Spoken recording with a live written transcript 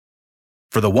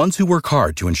For the ones who work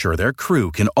hard to ensure their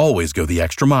crew can always go the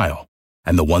extra mile,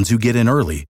 and the ones who get in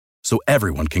early so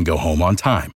everyone can go home on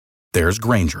time, there's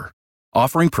Grainger,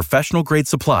 offering professional-grade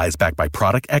supplies backed by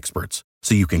product experts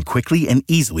so you can quickly and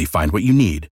easily find what you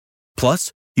need.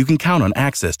 Plus, you can count on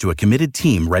access to a committed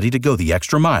team ready to go the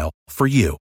extra mile for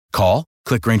you. Call,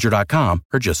 click Grainger.com,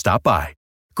 or just stop by.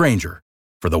 Grainger,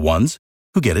 for the ones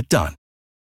who get it done.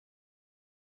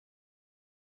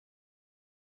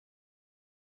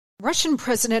 Russian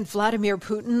President Vladimir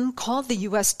Putin called the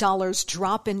U.S. dollar's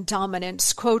drop in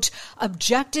dominance, quote,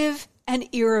 objective and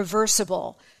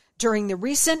irreversible during the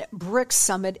recent BRICS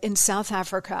summit in South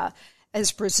Africa,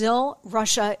 as Brazil,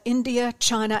 Russia, India,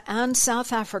 China, and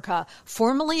South Africa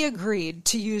formally agreed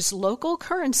to use local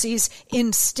currencies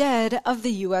instead of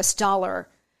the U.S. dollar.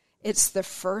 It's the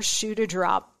first shoe to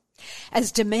drop.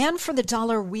 As demand for the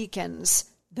dollar weakens,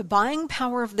 the buying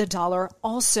power of the dollar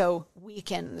also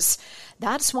weakens.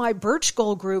 That's why Birch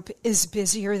Gold Group is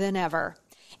busier than ever.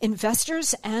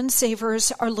 Investors and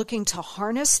savers are looking to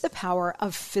harness the power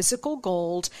of physical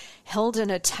gold held in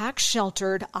a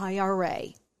tax-sheltered IRA.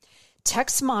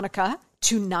 Text Monica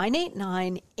to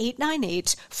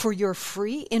 989-898 for your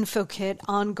free info kit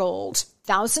on gold.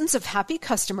 Thousands of happy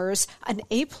customers, an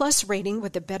A-plus rating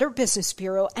with the Better Business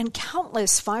Bureau, and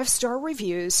countless 5-star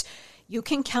reviews. You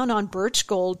can count on Birch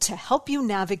Gold to help you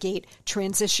navigate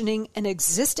transitioning an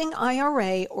existing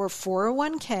IRA or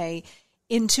 401k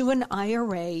into an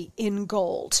IRA in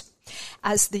gold.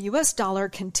 As the U.S. dollar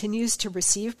continues to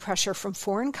receive pressure from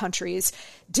foreign countries,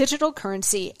 digital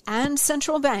currency, and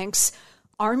central banks,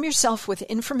 arm yourself with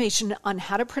information on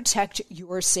how to protect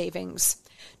your savings.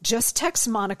 Just text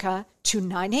Monica to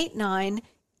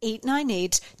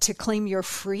 989-898 to claim your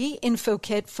free info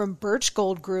kit from Birch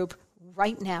Gold Group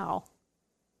right now.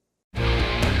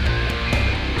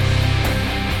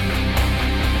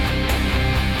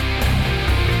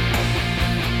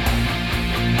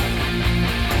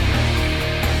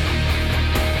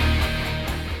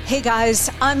 Hey guys,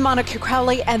 I'm Monica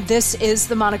Crowley, and this is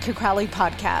the Monica Crowley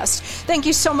Podcast. Thank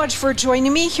you so much for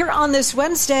joining me here on this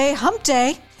Wednesday, Hump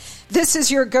Day. This is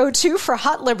your go-to for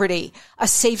Hot Liberty, a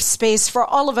safe space for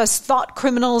all of us thought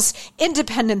criminals,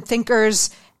 independent thinkers,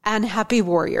 and happy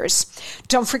warriors.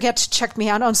 Don't forget to check me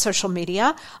out on social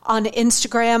media. On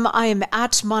Instagram, I am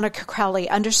at Monica Crowley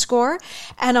 _,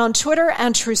 and on Twitter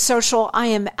and True Social, I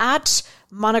am at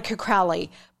Monica Crowley.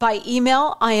 By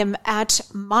email, I am at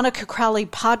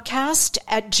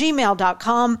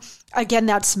monicacrowleypodcast@gmail.com. Again,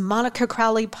 that's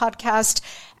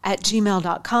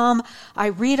monicacrowleypodcast@gmail.com. I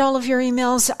read all of your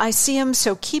emails. I see them,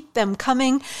 so keep them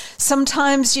coming.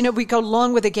 Sometimes, we go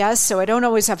long with a guest, so I don't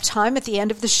always have time at the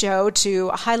end of the show to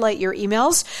highlight your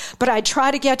emails, but I try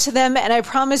to get to them, and I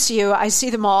promise you, I see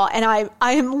them all, and I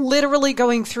am literally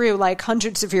going through like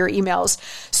hundreds of your emails.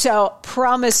 So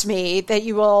promise me that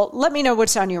you will let me know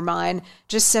what's on your mind.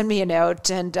 Just send me a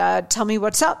note and tell me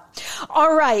what's up.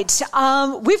 All right.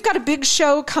 We've got a big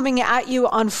show coming at you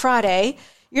on Friday.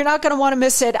 You're not going to want to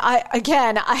miss it.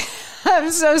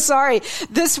 I'm so sorry.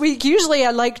 This week, usually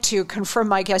I like to confirm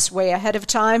my guests way ahead of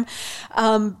time.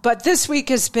 But this week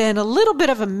has been a little bit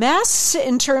of a mess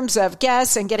in terms of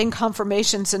guests and getting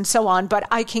confirmations and so on. But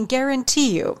I can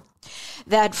guarantee you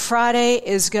that Friday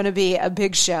is going to be a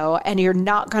big show, and you're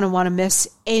not going to want to miss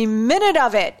a minute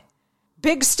of it.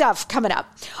 Big stuff coming up.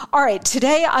 All right,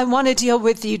 today I want to deal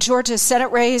with the Georgia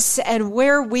Senate race and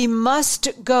where we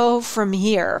must go from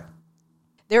here.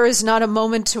 There is not a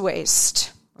moment to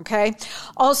waste, okay?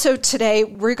 Also today,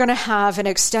 we're going to have an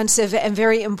extensive and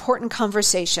very important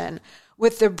conversation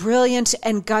with the brilliant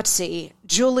and gutsy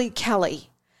Julie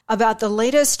Kelly about the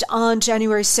latest on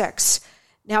January 6th.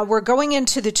 Now, we're going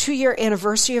into the 2-year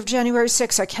anniversary of January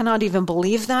 6th. I cannot even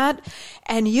believe that.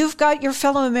 And you've got your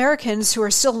fellow Americans who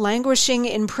are still languishing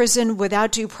in prison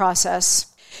without due process.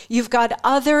 You've got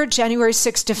other January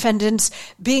 6th defendants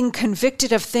being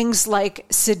convicted of things like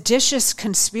seditious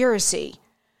conspiracy,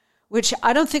 which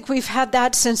I don't think we've had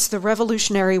that since the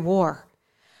Revolutionary War.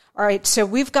 All right, so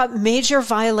we've got major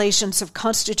violations of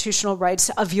constitutional rights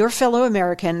of your fellow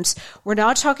Americans. We're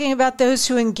not talking about those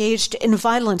who engaged in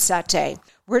violence that day.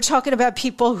 We're talking about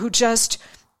people who just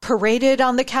paraded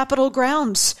on the Capitol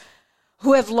grounds,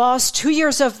 who have lost 2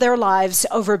 years of their lives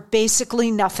over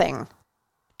basically nothing.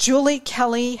 Julie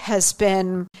Kelly has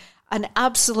been an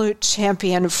absolute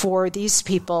champion for these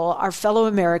people, our fellow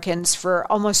Americans, for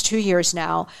almost 2 years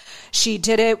now. She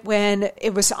did it when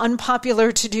it was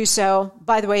unpopular to do so.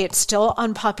 By the way, it's still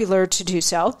unpopular to do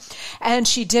so. And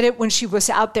she did it when she was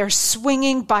out there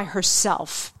swinging by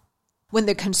herself. when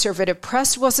the conservative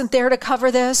press wasn't there to cover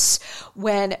this,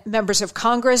 when members of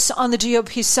Congress on the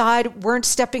GOP side weren't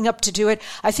stepping up to do it.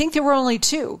 I think there were only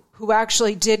two who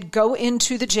actually did go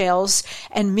into the jails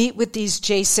and meet with these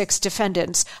J6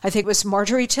 defendants. I think it was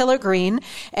Marjorie Taylor Greene,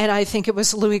 and I think it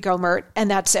was Louis Gohmert, and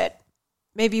that's it.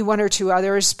 Maybe one or two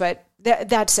others, but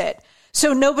that's it.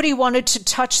 So nobody wanted to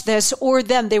touch this or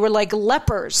them. They were like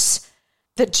lepers.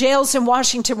 The jails in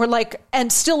Washington were like,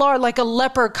 and still are, like a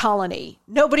leper colony.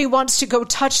 Nobody wants to go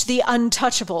touch the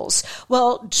untouchables.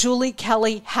 Well, Julie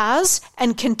Kelly has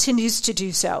and continues to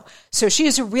do so. So she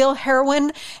is a real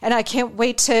heroine, and I can't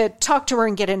wait to talk to her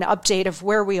and get an update of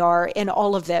where we are in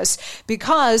all of this,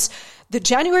 because the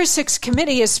January 6th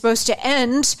committee is supposed to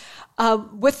end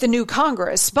with the new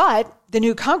Congress, but the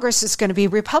new Congress is going to be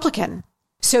Republican.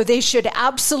 So they should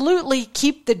absolutely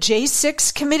keep the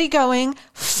J6 committee going,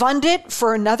 fund it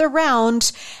for another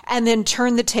round, and then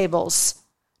turn the tables.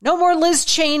 No more Liz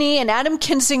Cheney and Adam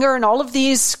Kinzinger and all of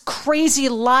these crazy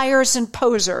liars and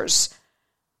posers.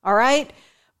 All right?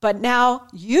 But now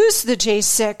use the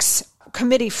J6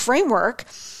 committee framework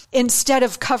instead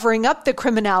of covering up the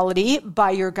criminality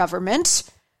by your government.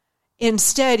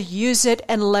 Instead, use it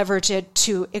and leverage it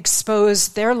to expose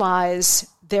their lies,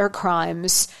 their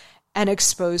crimes, and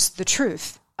expose the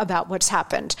truth about what's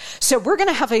happened. So we're going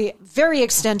to have a very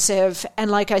extensive and,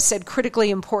 like I said, critically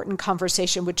important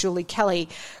conversation with Julie Kelly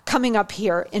coming up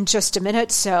here in just a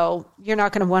minute, so you're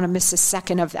not going to want to miss a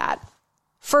second of that.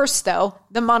 First, though,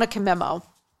 the Monica memo.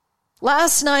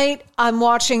 Last night, I'm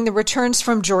watching the returns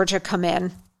from Georgia come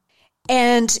in,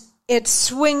 and it's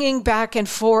swinging back and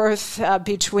forth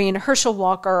between Herschel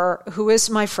Walker, who is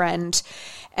my friend,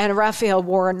 and Raphael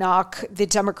Warnock, the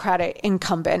Democratic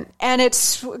incumbent. And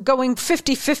it's going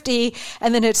 50-50,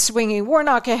 and then it's swinging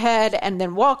Warnock ahead and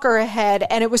then Walker ahead.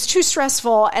 And it was too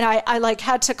stressful, and I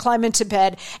had to climb into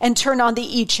bed and turn on the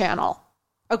E channel.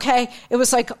 Okay? It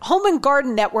was like Home and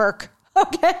Garden Network.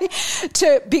 Okay?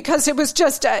 Because it was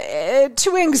just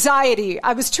too anxiety.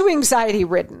 I was too anxiety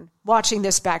ridden watching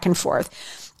this back and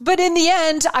forth. But in the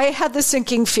end, I had the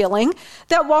sinking feeling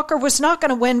that Walker was not going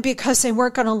to win because they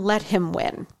weren't going to let him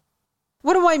win.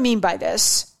 What do I mean by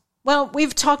this? Well,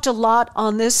 we've talked a lot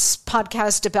on this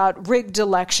podcast about rigged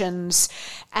elections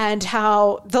and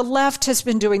how the left has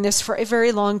been doing this for a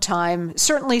very long time,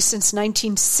 certainly since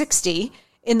 1960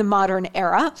 in the modern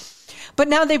era. But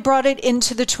now they brought it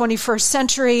into the 21st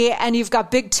century, and you've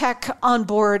got big tech on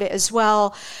board as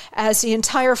well as the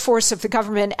entire force of the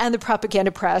government and the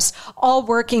propaganda press all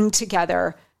working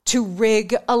together to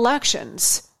rig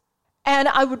elections. And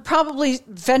I would probably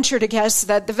venture to guess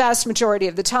that the vast majority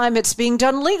of the time it's being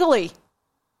done legally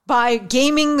by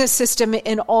gaming the system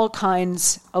in all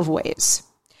kinds of ways.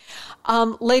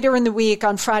 Later in the week,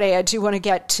 on Friday, I do want to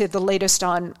get to the latest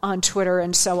on Twitter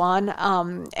and so on,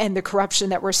 and the corruption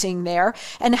that we're seeing there,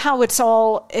 and how it's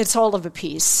all of a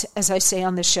piece, as I say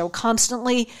on the show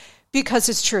constantly, because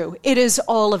it's true. It is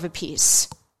all of a piece.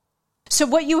 So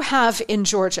what you have in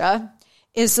Georgia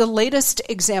is the latest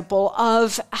example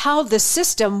of how the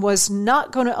system was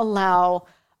not going to allow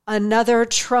another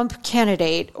Trump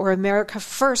candidate or America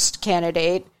First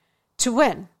candidate to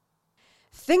win.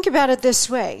 Think about it this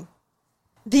way.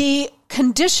 The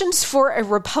conditions for a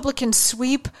Republican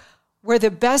sweep were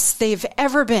the best they've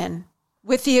ever been,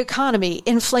 with the economy,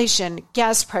 inflation,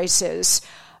 gas prices,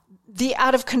 the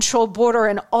out-of-control border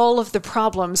and all of the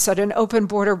problems that an open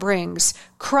border brings,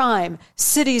 crime,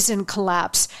 cities in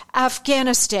collapse,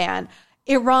 Afghanistan,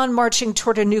 Iran marching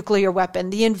toward a nuclear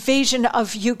weapon, the invasion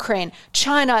of Ukraine,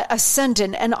 China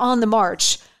ascendant and on the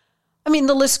march. I mean,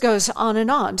 the list goes on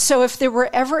and on. So if there were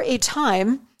ever a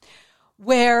time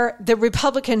where the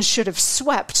Republicans should have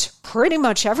swept pretty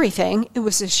much everything, it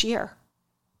was this year.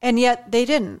 And yet they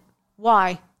didn't.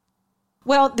 Why?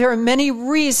 Well, there are many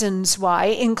reasons why,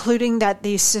 including that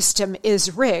the system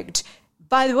is rigged.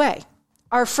 By the way,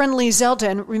 our friend Lee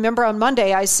Zeldin, remember on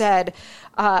Monday I said,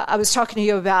 I was talking to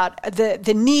you about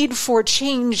the need for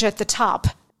change at the top.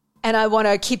 And I want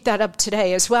to keep that up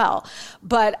today as well.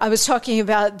 But I was talking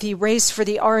about the race for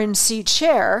the RNC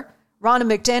chair. Ronna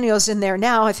McDaniel's in there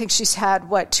now. I think she's had,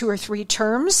 2 or 3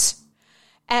 terms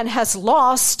and has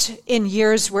lost in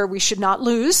years where we should not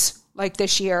lose, like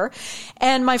this year.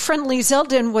 And my friend Lee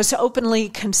Zeldin was openly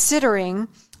considering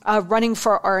running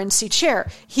for RNC chair.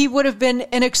 He would have been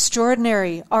an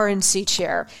extraordinary RNC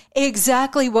chair.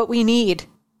 Exactly what we need.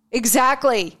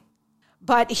 Exactly.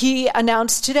 But he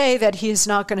announced today that he is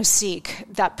not going to seek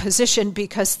that position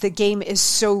because the game is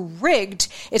so rigged.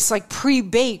 It's like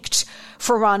pre-baked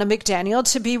for Ronna McDaniel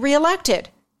to be reelected.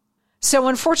 So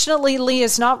unfortunately, Lee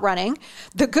is not running.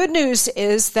 The good news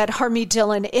is that Harmeet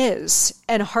Dillon is.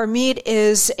 And Harmeet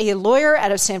is a lawyer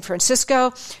out of San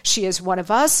Francisco. She is one of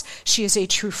us. She is a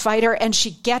true fighter, and she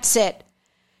gets it.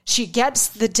 She gets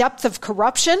the depth of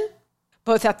corruption,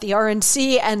 both at the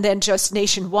RNC and then just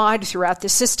nationwide throughout the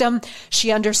system.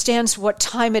 She understands what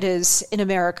time it is in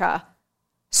America.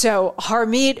 So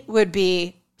Harmeet would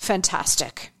be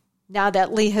fantastic. Now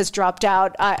that Lee has dropped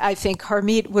out, I think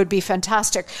Harmeet would be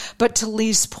fantastic. But to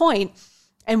Lee's point,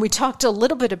 and we talked a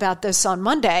little bit about this on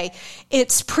Monday,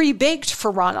 it's pre-baked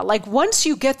for Ronna. Like once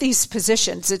you get these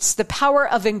positions, it's the power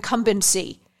of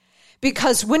incumbency.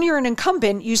 Because when you're an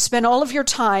incumbent, you spend all of your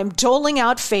time doling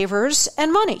out favors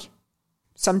and money.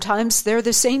 Sometimes they're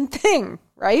the same thing,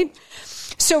 right?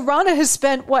 So Ronna has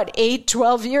spent, 8,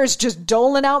 12 years just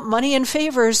doling out money and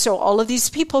favors. So all of these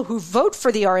people who vote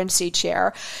for the RNC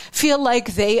chair feel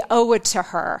like they owe it to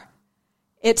her.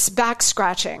 It's back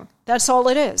scratching. That's all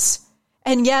it is.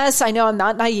 And yes, I know I'm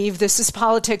not naive. This is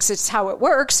politics. It's how it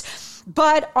works.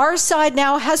 But our side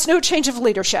now has no change of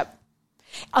leadership.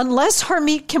 Unless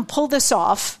Harmeet can pull this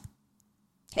off,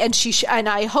 and and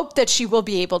I hope that she will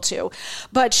be able to.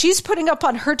 But she's putting up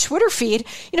on her Twitter feed,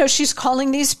 she's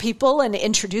calling these people and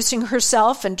introducing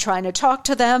herself and trying to talk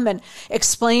to them and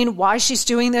explain why she's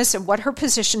doing this and what her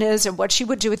position is and what she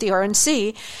would do at the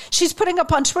RNC. She's putting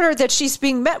up on Twitter that she's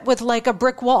being met with like a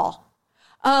brick wall.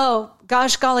 Oh,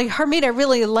 gosh, golly, Harmeet, I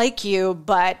really like you,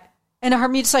 but... And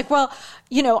Harmeet's like, well,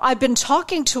 I've been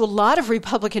talking to a lot of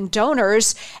Republican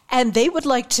donors, and they would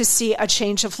like to see a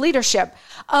change of leadership.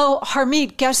 Oh,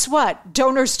 Harmeet, guess what?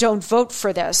 Donors don't vote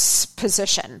for this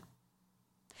position.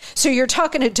 So you're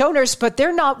talking to donors, but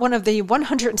they're not one of the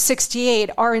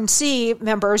 168 RNC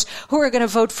members who are going to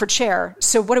vote for chair.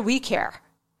 So what do we care?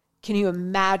 Can you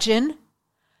imagine?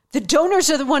 The donors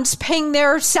are the ones paying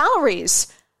their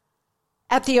salaries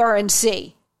at the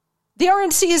RNC. The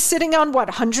RNC is sitting on,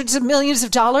 hundreds of millions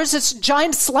of dollars? It's a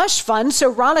giant slush fund,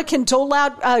 so Ronna can dole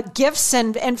out gifts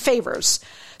and favors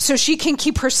so she can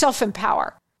keep herself in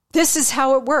power. This is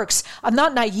how it works. I'm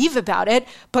not naive about it,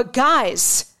 but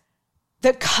guys,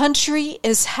 the country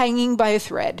is hanging by a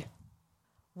thread.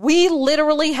 We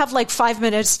literally have 5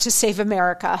 minutes to save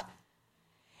America.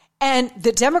 And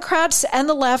the Democrats and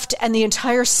the left and the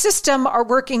entire system are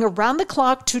working around the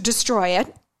clock to destroy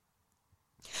it,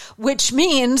 which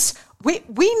means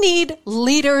we need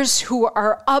leaders who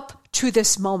are up to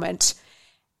this moment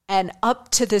and up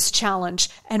to this challenge.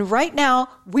 And right now,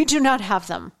 we do not have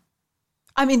them.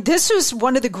 I mean, this was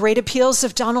one of the great appeals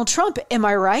of Donald Trump. Am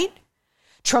I right?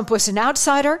 Trump was an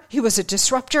outsider. He was a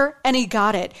disruptor, and he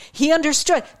got it. He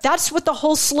understood. That's what the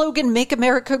whole slogan, Make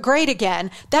America Great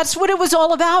Again, that's what it was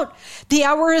all about. The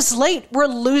hour is late. We're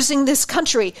losing this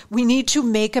country. We need to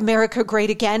make America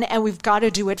great again, and we've got to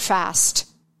do it fast.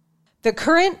 The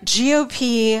current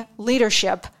GOP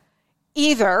leadership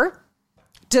either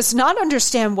does not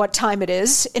understand what time it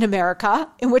is in America,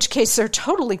 in which case they're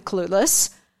totally clueless,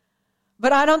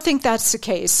 but I don't think that's the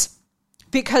case.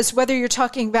 Because whether you're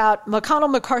talking about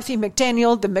McConnell, McCarthy,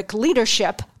 McDaniel, the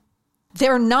McLeadership,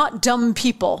 they're not dumb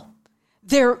people.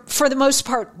 They're, for the most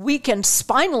part, weak and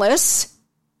spineless,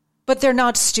 but they're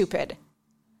not stupid.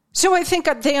 So I think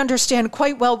they understand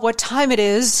quite well what time it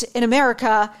is in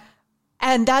America.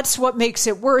 And that's what makes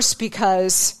it worse,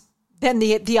 because then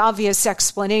the obvious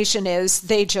explanation is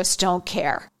they just don't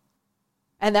care.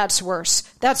 And that's worse.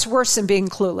 That's worse than being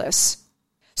clueless.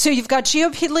 So you've got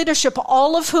GOP leadership,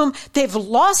 all of whom they've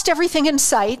lost everything in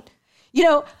sight.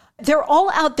 They're all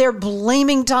out there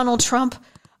blaming Donald Trump.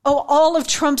 Oh, all of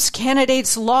Trump's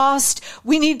candidates lost.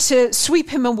 We need to sweep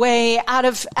him away out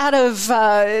of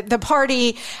the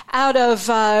party, out of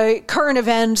current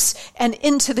events, and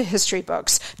into the history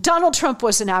books. Donald Trump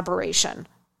was an aberration.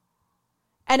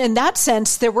 And in that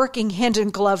sense, they're working hand in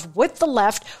glove with the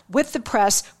left, with the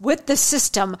press, with the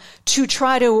system to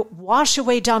try to wash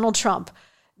away Donald Trump,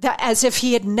 that as if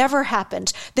he had never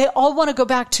happened. They all want to go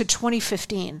back to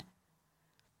 2015.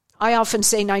 I often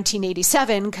say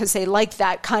 1987 because they like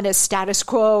that kind of status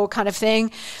quo kind of thing.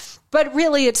 But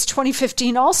really, it's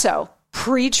 2015 also,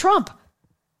 pre-Trump.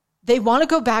 They want to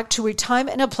go back to a time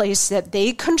and a place that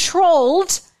they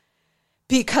controlled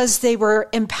because they were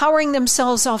empowering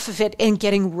themselves off of it and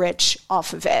getting rich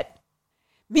off of it.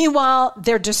 Meanwhile,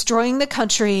 they're destroying the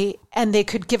country and they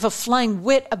could give a flying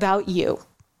whit about you.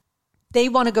 They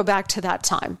want to go back to that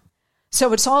time.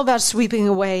 So it's all about sweeping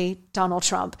away Donald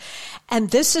Trump. And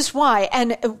this is why,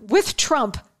 and with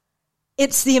Trump,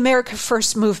 it's the America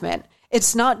First movement.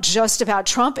 It's not just about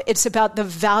Trump. It's about the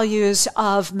values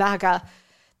of MAGA,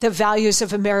 the values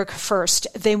of America First.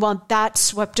 They want that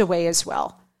swept away as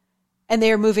well. And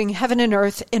they are moving heaven and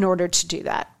earth in order to do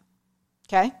that.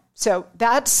 Okay? So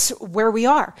that's where we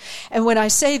are. And when I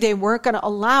say they weren't going to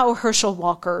allow Herschel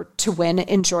Walker to win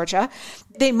in Georgia,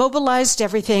 they mobilized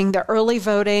everything, the early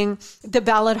voting, the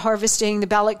ballot harvesting, the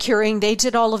ballot curing. They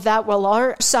did all of that while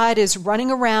our side is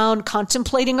running around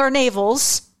contemplating our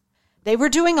navels. They were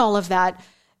doing all of that.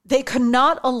 They could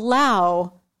not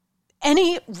allow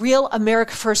any real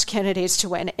America First candidates to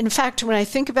win. In fact, when I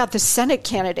think about the Senate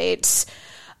candidates,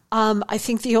 I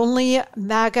think the only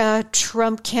MAGA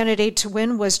Trump candidate to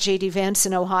win was J.D. Vance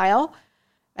in Ohio,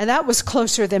 and that was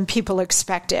closer than people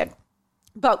expected.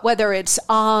 But whether it's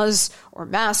Oz or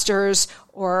Masters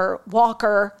or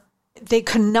Walker, they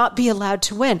could not be allowed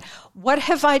to win. What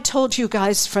have I told you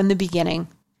guys from the beginning?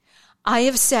 I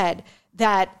have said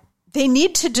that they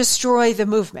need to destroy the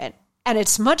movement, and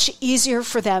it's much easier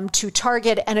for them to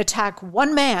target and attack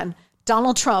one man,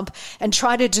 Donald Trump, and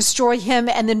try to destroy him,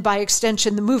 and then by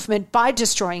extension the movement by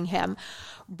destroying him,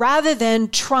 rather than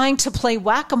trying to play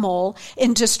whack-a-mole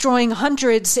in destroying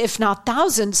hundreds, if not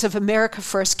thousands, of America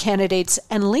First candidates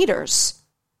and leaders.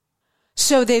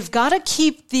 So they've got to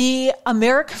keep the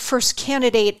America First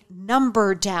candidate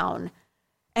number down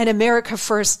and America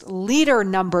First leader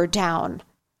number down,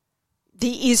 the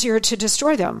easier to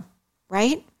destroy them,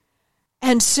 right?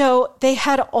 And so they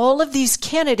had all of these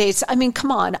candidates. I mean,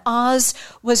 come on, Oz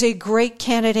was a great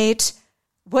candidate.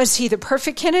 Was he the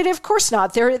perfect candidate? Of course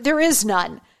not. There is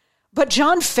none. But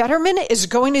John Fetterman is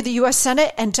going to the U.S.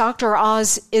 Senate and Dr.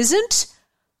 Oz isn't?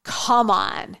 Come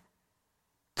on.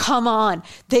 Come on.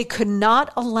 They could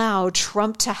not allow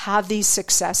Trump to have these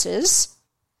successes,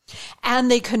 and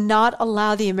they could not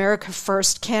allow the America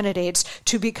First candidates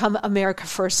to become America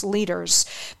First leaders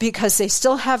because they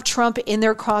still have Trump in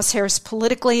their crosshairs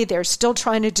politically. They're still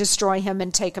trying to destroy him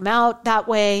and take him out that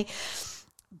way.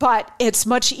 But it's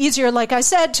much easier, like I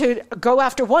said, to go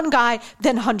after one guy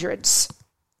than hundreds.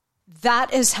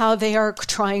 That is how they are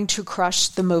trying to crush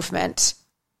the movement.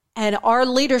 And our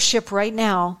leadership right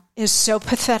now is so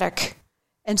pathetic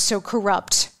and so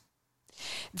corrupt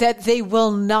that they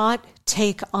will not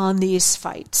take on these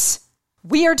fights.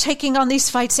 We are taking on these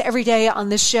fights every day on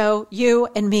this show, you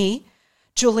and me.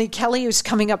 Julie Kelly, who's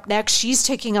coming up next, she's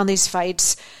taking on these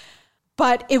fights.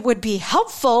 But it would be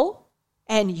helpful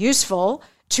and useful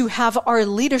to have our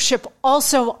leadership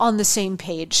also on the same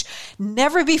page.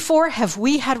 Never before have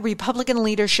we had Republican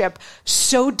leadership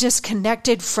so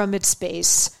disconnected from its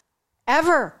base.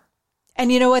 Ever.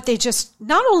 And you know what? They just,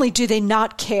 not only do they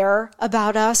not care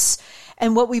about us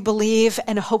and what we believe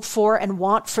and hope for and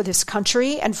want for this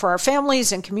country and for our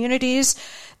families and communities,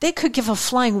 they could give a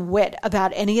flying whit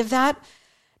about any of that.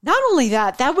 Not only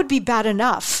that, that would be bad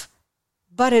enough,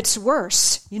 but it's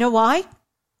worse. You know why?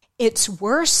 It's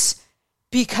worse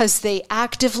because they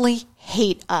actively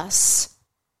hate us.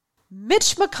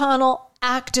 Mitch McConnell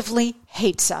actively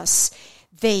hates us.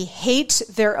 They hate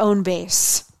their own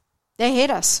base. They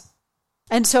hate us.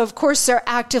 And so, of course, they're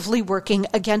actively working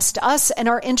against us and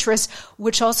our interests,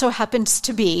 which also happens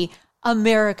to be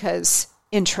America's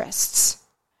interests.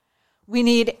 We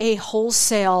need a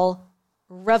wholesale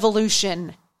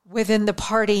revolution within the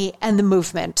party and the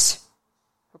movement.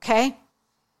 Okay?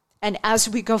 And as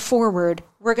we go forward,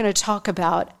 we're going to talk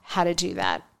about how to do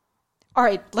that. All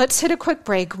right, let's hit a quick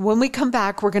break. When we come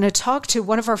back, we're going to talk to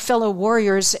one of our fellow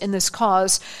warriors in this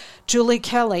cause, Julie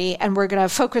Kelly, and we're going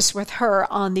to focus with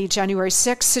her on the January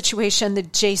 6th situation, the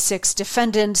J6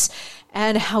 defendants,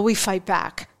 and how we fight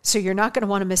back. So you're not going to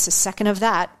want to miss a second of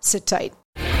that. Sit tight.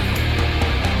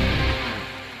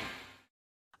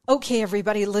 Okay,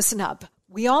 everybody, listen up.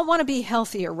 We all want to be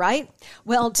healthier, right?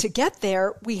 Well, to get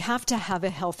there, we have to have a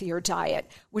healthier diet,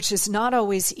 which is not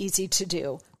always easy to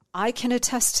do. I can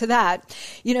attest to that.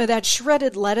 You know, that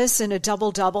shredded lettuce in a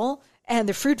double-double and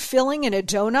the fruit filling in a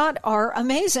donut are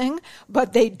amazing,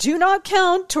 but they do not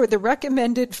count toward the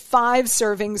recommended 5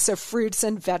 servings of fruits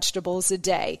and vegetables a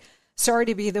day. Sorry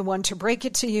to be the one to break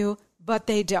it to you, but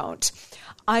they don't.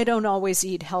 I don't always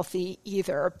eat healthy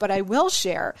either, but I will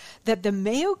share that the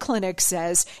Mayo Clinic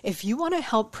says if you want to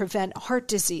help prevent heart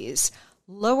disease,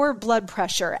 lower blood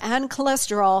pressure, and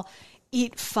cholesterol,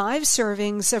 eat 5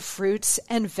 servings of fruits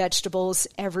and vegetables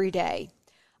every day.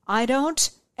 I don't,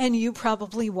 and you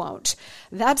probably won't.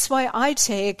 That's why I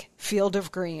take Field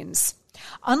of Greens.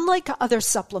 Unlike other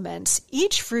supplements,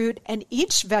 each fruit and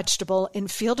each vegetable in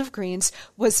Field of Greens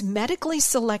was medically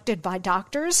selected by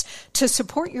doctors to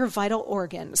support your vital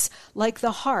organs, like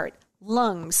the heart,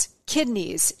 lungs,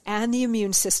 kidneys, and the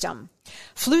immune system.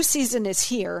 Flu season is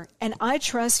here, and I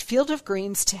trust Field of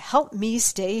Greens to help me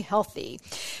stay healthy.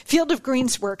 Field of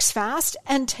Greens works fast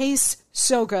and tastes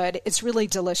so good. It's really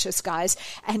delicious, guys,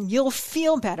 and you'll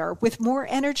feel better with more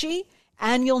energy,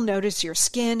 and you'll notice your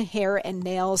skin, hair, and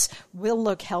nails will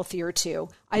look healthier too.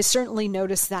 I certainly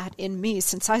noticed that in me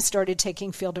since I started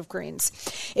taking Field of Greens.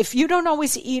 If you don't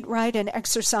always eat right and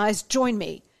exercise, join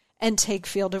me and take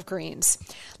Field of Greens.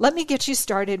 Let me get you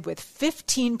started with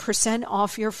 15%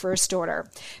 off your first order.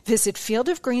 Visit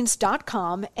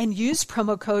fieldofgreens.com and use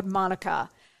promo code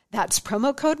Monica. That's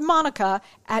promo code Monica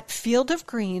at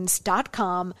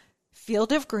fieldofgreens.com,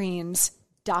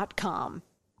 fieldofgreens.com.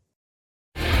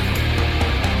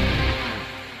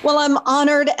 Well, I'm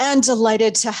honored and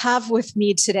delighted to have with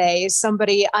me today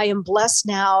somebody I am blessed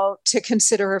now to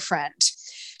consider a friend.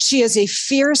 She is a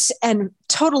fierce and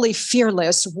totally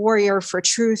fearless warrior for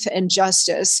truth and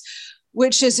justice,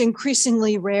 which is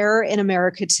increasingly rare in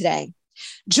America today.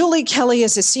 Julie Kelly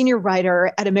is a senior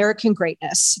writer at American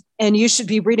Greatness, and you should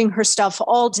be reading her stuff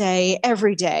all day,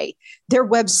 every day. Their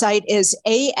website is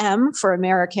AM for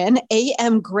American,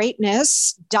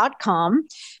 amgreatness.com.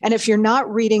 And if you're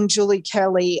not reading Julie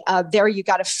Kelly there, you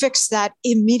got to fix that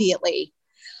immediately.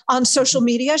 On social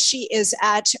media, she is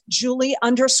at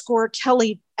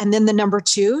Julie_Kelly and then the number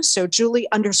 2. So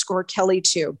Julie_Kelly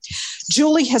 2.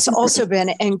 Julie has also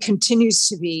been and continues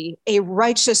to be a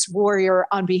righteous warrior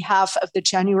on behalf of the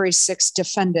January 6th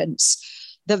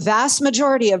defendants, the vast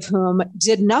majority of whom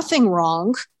did nothing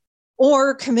wrong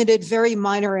or committed very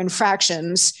minor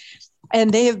infractions.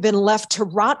 And they have been left to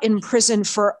rot in prison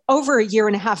for over a year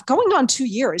and a half, going on 2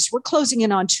 years. We're closing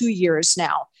in on 2 years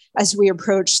now as we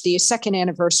approach the second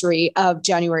anniversary of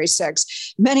January 6th.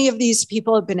 Many of these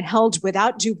people have been held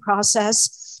without due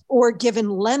process or given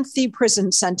lengthy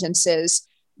prison sentences,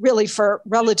 really for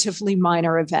relatively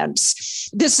minor events.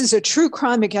 This is a true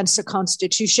crime against the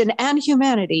Constitution and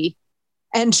humanity.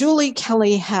 And Julie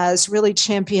Kelly has really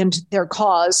championed their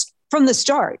cause from the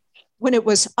start, when it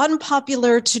was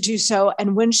unpopular to do so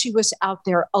and when she was out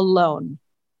there alone.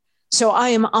 So I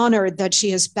am honored that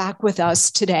she is back with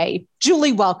us today.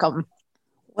 Julie, welcome.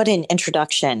 What an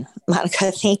introduction,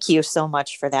 Monica. Thank you so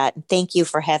much for that. And thank you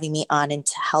for having me on and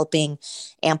helping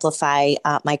amplify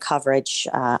my coverage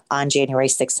on January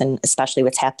 6th, and especially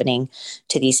what's happening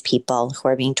to these people who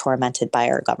are being tormented by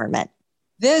our government.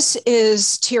 This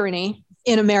is tyranny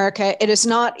in America. It is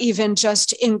not even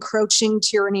just encroaching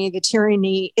tyranny. The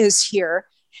tyranny is here.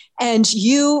 And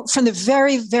you, from the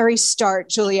very, very start,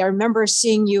 Julie, I remember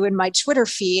seeing you in my Twitter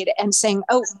feed and saying,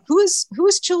 "Oh, who is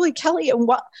Julie Kelly, and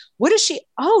what is she?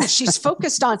 Oh, she's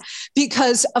focused on,"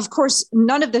 because of course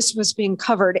none of this was being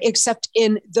covered except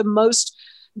in the most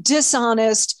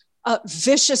dishonest,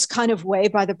 vicious kind of way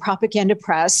by the propaganda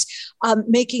press,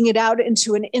 making it out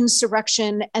into an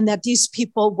insurrection, and that these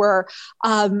people were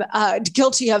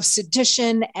guilty of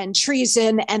sedition and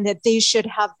treason, and that they should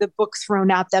have the book thrown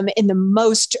at them in the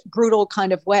most brutal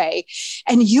kind of way.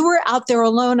 And you were out there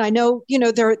alone. I know,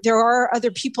 there are other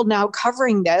people now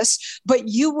covering this, but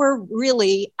you were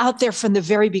really out there from the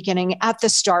very beginning, at the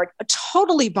start,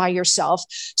 totally by yourself,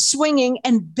 swinging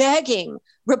and begging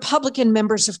Republican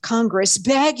members of Congress,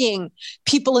 begging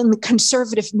people in the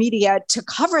conservative media to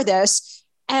cover this.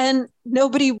 And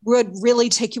nobody would really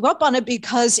take you up on it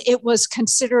because it was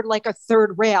considered like a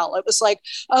third rail. It was like,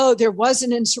 oh, there was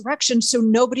an insurrection, so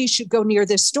nobody should go near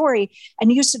this story.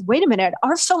 And you said, wait a minute,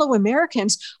 our fellow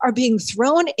Americans are being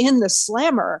thrown in the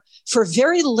slammer for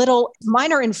very little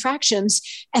minor infractions,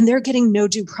 and they're getting no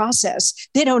due process.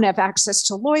 They don't have access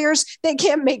to lawyers. They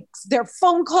can't make their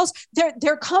phone calls.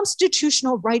 Their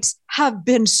constitutional rights have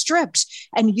been stripped.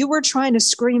 And you were trying to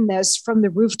scream this from the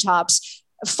rooftops,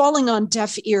 falling on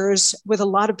deaf ears with a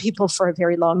lot of people for a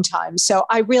very long time. So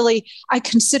I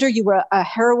consider you a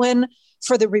heroine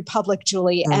for the Republic,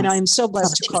 Julie, and I'm so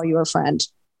blessed to call you a friend.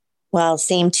 Well,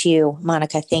 same to you,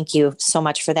 Monica. Thank you so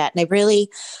much for that. And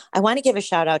I want to give a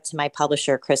shout out to my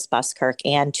publisher, Chris Buskirk,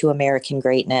 and to American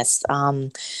Greatness,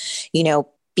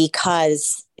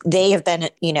 because they have been,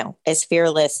 as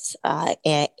fearless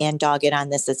and dogged on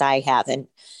this as I have. And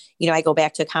I go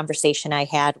back to a conversation I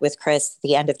had with Chris at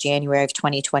the end of January of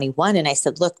 2021. And I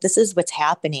said, look, this is what's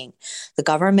happening. The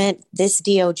government, this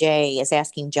DOJ is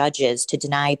asking judges to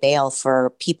deny bail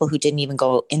for people who didn't even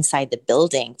go inside the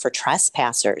building, for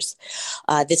trespassers.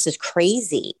 This is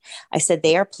crazy. I said,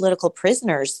 they are political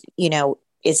prisoners.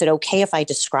 Is it okay if I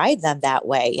describe them that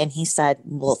way? And he said,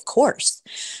 well, of course.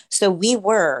 So we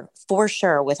were, for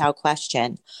sure, without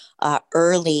question,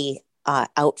 early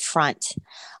out front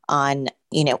on,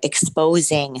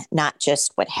 exposing not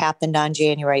just what happened on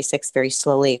January 6th, very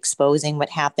slowly exposing what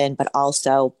happened, but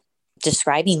also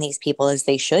describing these people as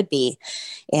they should be,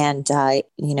 and,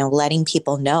 letting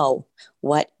people know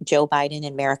what Joe Biden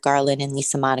and Merrick Garland and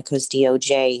Lisa Monaco's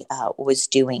DOJ was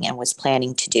doing and was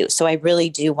planning to do. So I really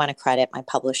do want to credit my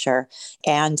publisher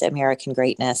and American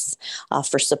Greatness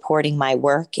for supporting my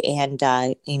work and,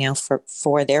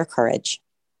 for their courage.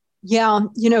 Yeah,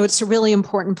 it's a really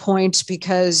important point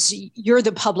because you're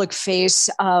the public face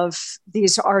of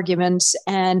these arguments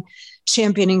and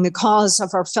championing the cause of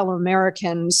our fellow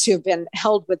Americans who have been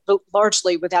held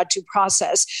largely without due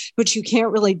process. But you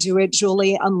can't really do it,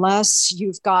 Julie, unless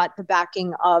you've got the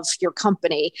backing of your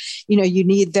company. You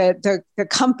need the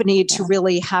company to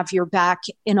really have your back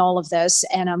in all of this.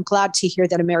 And I'm glad to hear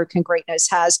that American Greatness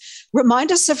has.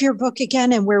 Remind us of your book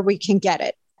again and where we can get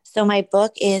it. So my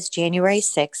book is January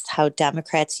 6th, How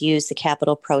Democrats Use the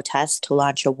Capitol Protest to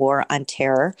Launch a War on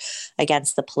Terror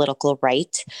Against the Political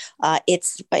Right.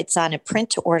 It's on a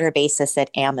print-to-order basis at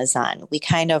Amazon. We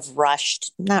kind of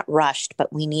not rushed,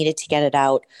 but we needed to get it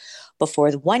out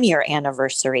before the 1-year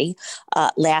anniversary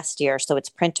last year. So it's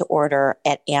print-to-order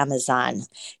at Amazon.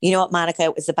 You know what, Monica?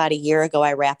 It was about a year ago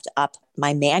I wrapped up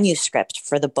my manuscript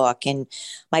for the book. And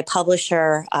my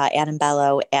publisher, Adam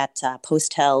Bello at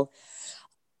Post Hill,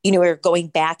 we were going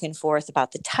back and forth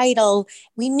about the title.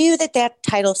 We knew that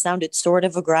title sounded sort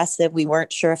of aggressive. We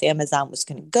weren't sure if Amazon was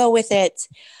going to go with it.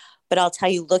 But I'll tell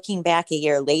you, looking back a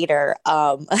year later,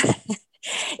 not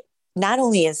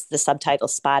only is the subtitle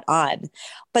spot on,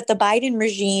 but the Biden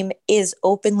regime is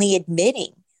openly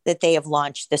admitting that they have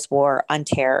launched this war on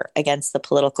terror against the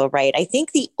political right. I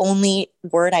think the only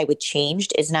word I would change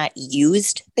is not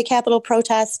used the Capitol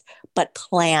protest, but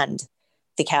planned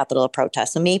the Capitol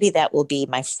protest. So maybe that will be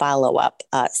my follow-up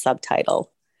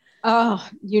subtitle. Oh,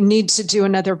 you need to do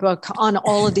another book on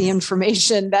all of the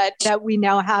information that we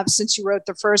now have since you wrote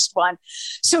the first one.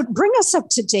 So bring us up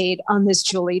to date on this,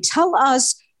 Julie. Tell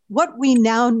us what we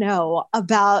now know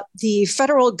about the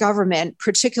federal government,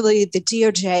 particularly the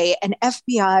DOJ and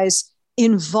FBI's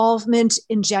involvement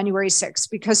in January 6th,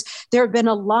 because there have been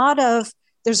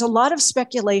there's a lot of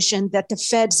speculation that the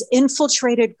feds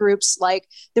infiltrated groups like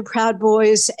the Proud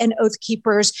Boys and Oath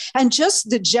Keepers and just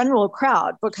the general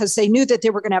crowd because they knew that they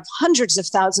were going to have hundreds of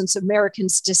thousands of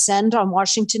Americans descend on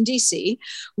Washington, D.C.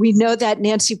 We know that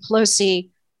Nancy Pelosi,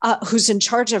 who's in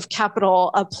charge of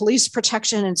Capitol police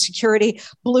protection and security,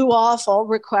 blew off all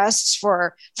requests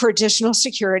for additional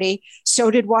security. So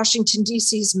did Washington,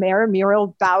 D.C.'s Mayor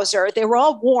Muriel Bowser. They were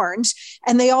all warned,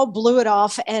 and they all blew it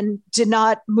off and did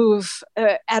not move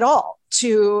at all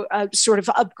to sort of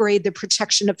upgrade the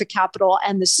protection of the Capitol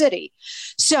and the city.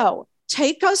 So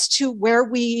take us to what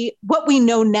we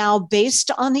know now based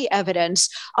on the evidence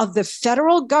of the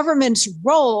federal government's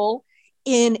role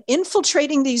in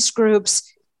infiltrating these groups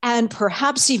and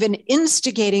perhaps even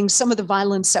instigating some of the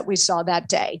violence that we saw that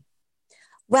day.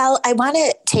 Well, I want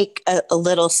to take a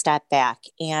little step back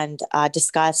and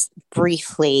discuss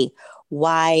briefly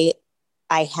why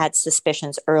I had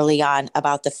suspicions early on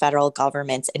about the federal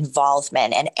government's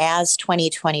involvement. And as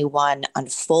 2021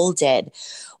 unfolded,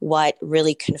 what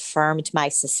really confirmed my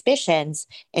suspicions,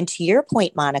 and to your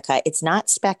point, Monica, it's not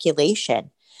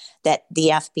speculation that the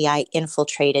FBI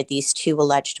infiltrated these two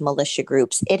alleged militia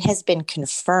groups. It has been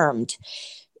confirmed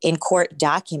in court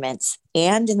documents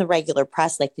and in the regular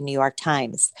press like the New York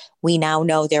Times. We now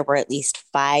know there were at least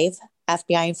 5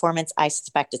 FBI informants. I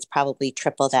suspect it's probably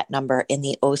triple that number in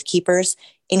the Oath Keepers,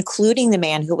 including the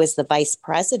man who was the vice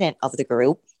president of the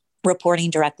group, reporting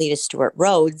directly to Stuart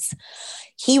Rhodes.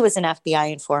 He was an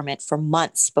FBI informant for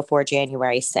months before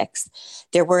January 6th.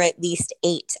 There were at least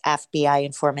 8 FBI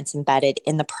informants embedded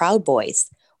in the Proud Boys.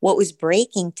 What was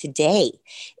breaking today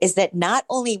is that not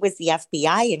only was the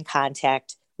FBI in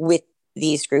contact with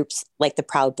these groups like the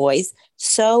Proud Boys,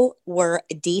 so were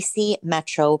DC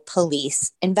Metro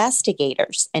Police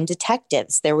investigators and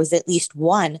detectives. There was at least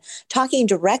one talking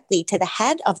directly to the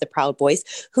head of the Proud Boys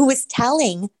who was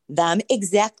telling them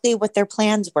exactly what their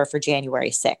plans were for January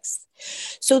 6th.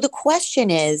 So the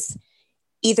question is,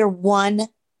 either one,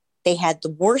 they had the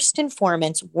worst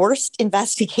informants, worst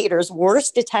investigators,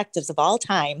 worst detectives of all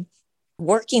time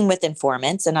working with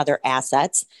informants and other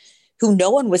assets who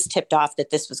no one was tipped off that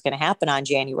this was going to happen on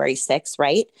January 6th,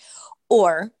 right?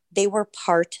 Or they were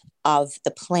part of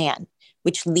the plan,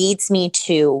 which leads me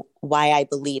to why I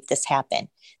believe this happened.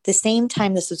 The same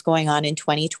time this was going on in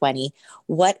 2020,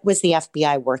 what was the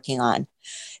FBI working on?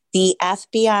 The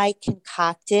FBI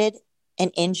concocted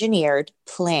an engineered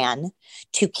plan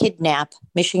to kidnap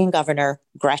Michigan Governor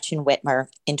Gretchen Whitmer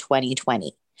in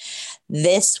 2020.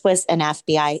 This was an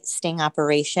FBI sting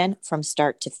operation from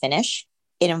start to finish.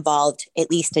 It involved at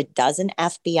least a dozen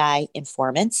FBI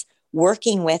informants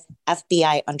working with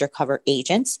FBI undercover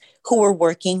agents who were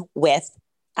working with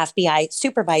FBI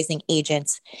supervising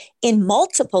agents in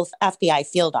multiple FBI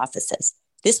field offices.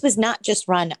 This was not just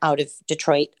run out of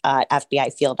Detroit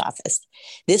FBI field office.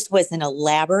 This was an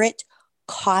elaborate,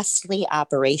 costly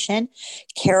operation,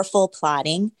 careful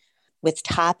plotting with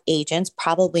top agents,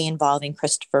 probably involving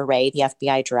Christopher Wray, the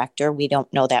FBI director. We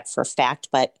don't know that for a fact,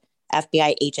 but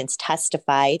FBI agents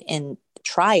testified in the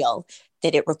trial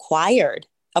that it required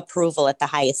approval at the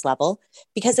highest level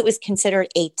because it was considered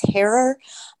a terror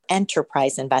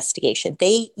enterprise investigation.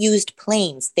 They used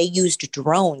planes, they used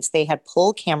drones, they had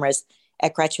poll cameras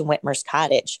at Gretchen Whitmer's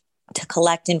cottage to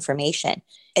collect information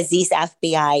as these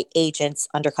FBI agents,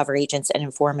 undercover agents, and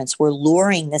informants were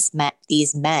luring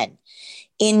these men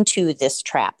into this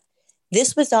trap.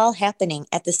 This was all happening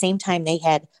at the same time they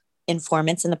had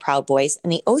informants in the Proud Boys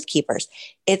and the Oath Keepers.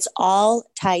 It's all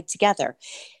tied together.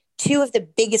 Two of the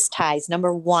biggest ties.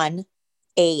 Number one,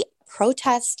 a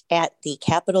protest at the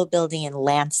Capitol building in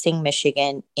Lansing,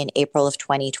 Michigan in April of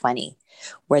 2020,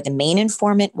 where the main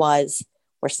informant was,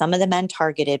 where some of the men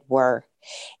targeted were.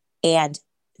 And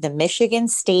the Michigan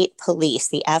State Police,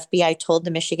 the FBI told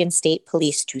the Michigan State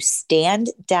Police to stand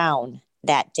down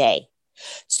that day.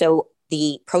 So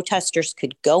the protesters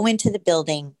could go into the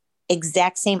building,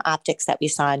 exact same optics that we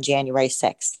saw on January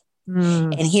 6th.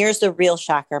 And here's the real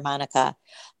shocker, Monica.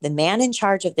 The man in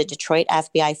charge of the Detroit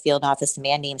FBI field office, a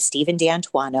man named Stephen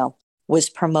D'Antuono, was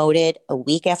promoted a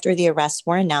week after the arrests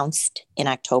were announced in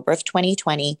October of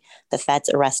 2020. The feds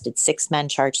arrested 6 men,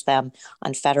 charged them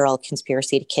on federal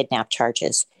conspiracy to kidnap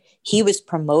charges. He was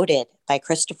promoted by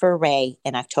Christopher Wray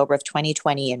in October of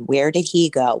 2020. And where did he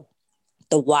go?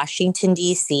 The Washington,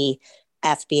 D.C.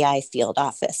 FBI field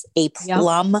office, a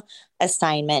plum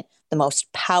assignment, the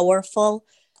most powerful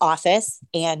office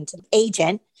and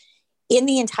agent in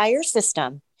the entire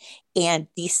system, and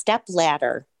the step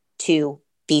ladder to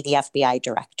be the FBI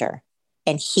director.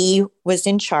 And he was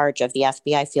in charge of the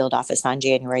FBI field office on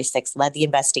January 6th, led the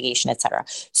investigation, et cetera.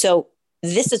 So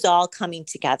this is all coming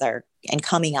together and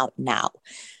coming out now.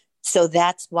 So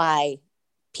that's why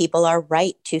people are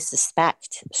right to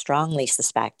suspect, strongly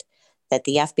suspect, that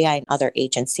the FBI and other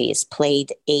agencies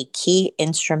played a key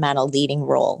instrumental leading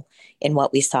role in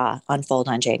what we saw unfold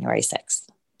on January 6th.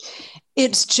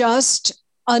 It's just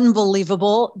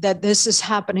unbelievable that this is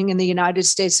happening in the United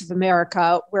States of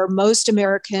America, where most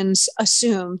Americans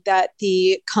assume that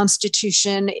the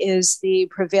Constitution is the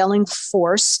prevailing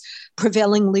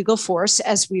legal force,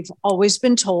 as we've always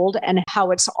been told, and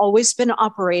how it's always been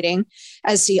operating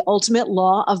as the ultimate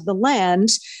law of the land,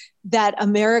 that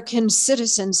American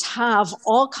citizens have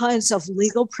all kinds of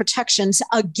legal protections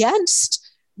against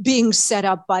being set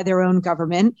up by their own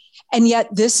government. And yet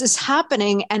this is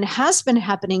happening and has been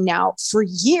happening now for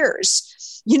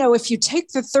years. You know, if you take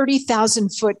the 30,000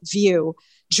 foot view,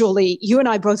 Julie, you and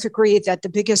I both agree that the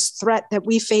biggest threat that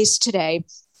we face today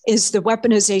is the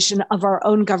weaponization of our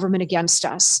own government against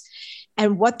us.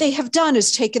 And what they have done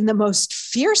is taken the most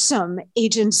fearsome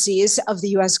agencies of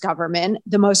the US government,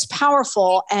 the most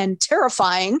powerful and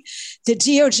terrifying, the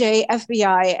DOJ,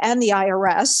 FBI, and the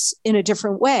IRS in a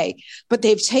different way. But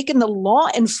they've taken the law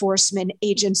enforcement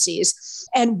agencies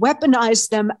and weaponized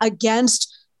them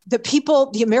against the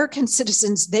people, the American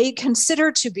citizens they consider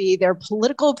to be their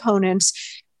political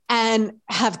opponents, and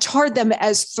have tarred them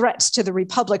as threats to the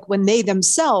republic when they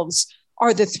themselves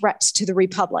are the threats to the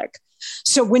republic.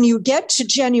 So when you get to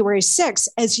January 6th,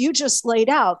 as you just laid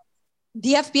out,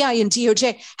 the FBI and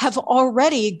DOJ have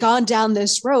already gone down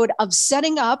this road of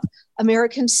setting up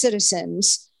American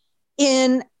citizens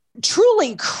in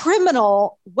truly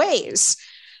criminal ways.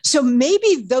 So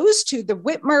maybe those two, the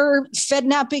Whitmer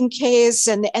Fednapping case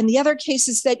and the other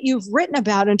cases that you've written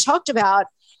about and talked about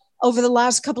over the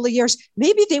last couple of years,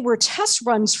 maybe they were test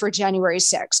runs for January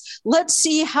 6th. Let's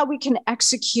see how we can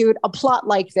execute a plot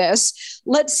like this.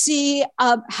 Let's see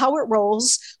how it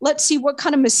rolls. Let's see what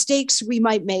kind of mistakes we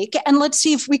might make. And let's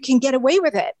see if we can get away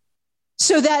with it.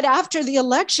 So that after the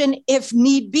election, if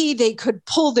need be, they could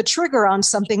pull the trigger on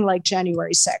something like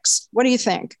January 6th. What do you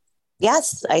think?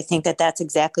 Yes, I think that that's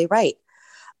exactly right.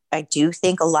 I do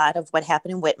think a lot of what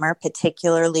happened in Whitmer,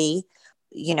 particularly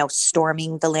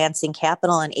storming the Lansing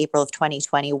Capitol in April of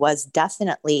 2020, was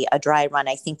definitely a dry run.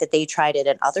 I think that they tried it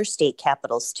in other state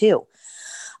capitals too.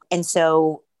 And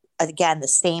so, again, the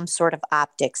same sort of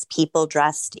optics, people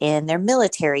dressed in their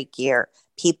military gear.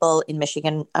 People in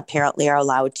Michigan apparently are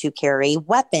allowed to carry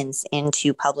weapons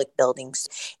into public buildings.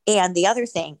 And the other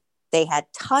thing, They had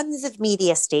tons of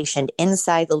media stationed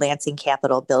inside the Lansing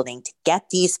Capitol building to get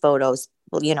these photos,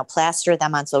 plaster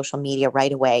them on social media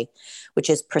right away, which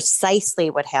is precisely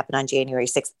what happened on January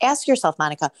 6th. Ask yourself,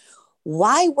 Monica,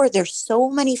 why were there so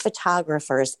many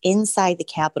photographers inside the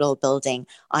Capitol building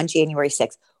on January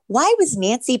 6th? Why was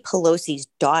Nancy Pelosi's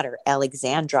daughter,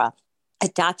 Alexandra, a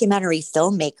documentary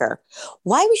filmmaker?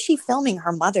 Why was she filming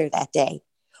her mother that day?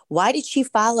 Why did she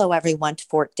follow everyone to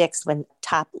Fort Dix when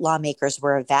top lawmakers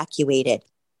were evacuated?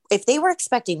 If they were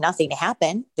expecting nothing to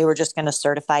happen, they were just going to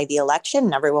certify the election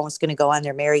and everyone was going to go on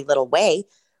their merry little way.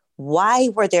 Why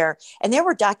were there? And there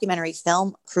were documentary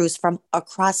film crews from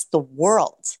across the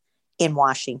world in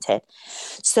Washington.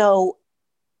 So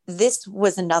this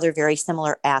was another very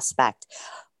similar aspect.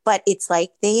 But it's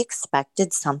like they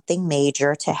expected something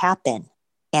major to happen.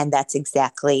 And that's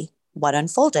exactly what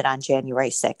unfolded on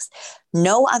January 6th.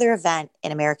 No other event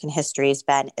in American history has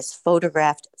been as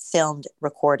photographed, filmed,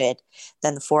 recorded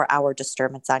than the 4-hour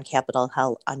disturbance on Capitol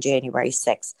Hill on January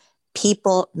 6th.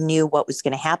 People knew what was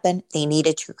going to happen. They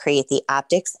needed to create the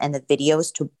optics and the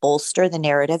videos to bolster the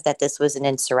narrative that this was an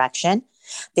insurrection.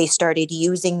 They started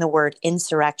using the word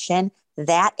insurrection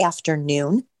that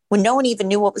afternoon when no one even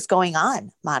knew what was going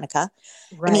on, Monica.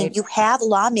 Right. I mean, you have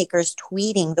lawmakers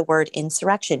tweeting the word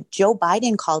insurrection. Joe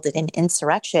Biden called it an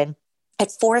insurrection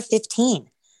at 4:15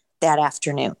 that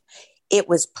afternoon. It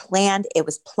was planned. It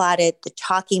was plotted. The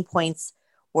talking points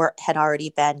had already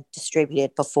been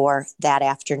distributed before that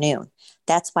afternoon.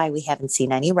 That's why we haven't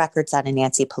seen any records out of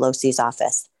Nancy Pelosi's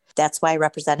office. That's why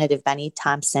Representative Benny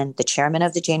Thompson, the chairman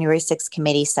of the January 6th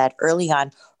committee, said early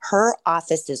on, her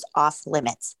office is off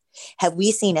limits. Have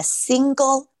we seen a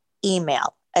single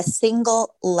email, a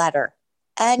single letter,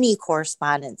 any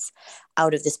correspondence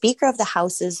out of the Speaker of the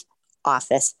House's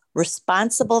office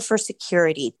responsible for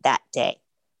security that day?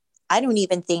 I don't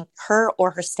even think her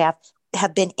or her staff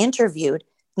have been interviewed,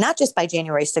 not just by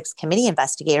January 6th committee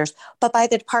investigators, but by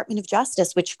the Department of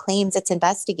Justice, which claims it's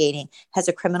investigating, has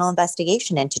a criminal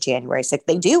investigation into January 6th.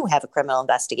 They do have a criminal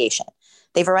investigation.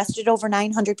 They've arrested over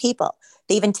 900 people.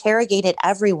 They've interrogated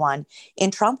everyone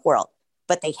in Trump world,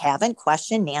 but they haven't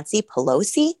questioned Nancy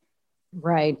Pelosi.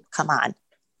 Right. Come on.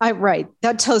 Right.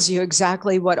 That tells you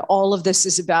exactly what all of this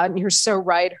is about. And you're so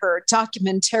right. Her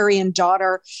documentarian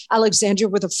daughter, Alexandra,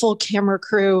 with a full camera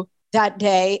crew that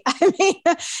day. I mean,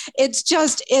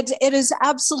 it is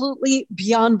absolutely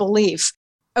beyond belief.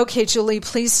 Okay, Julie,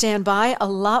 please stand by. A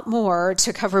lot more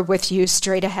to cover with you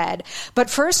straight ahead. But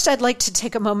first, I'd like to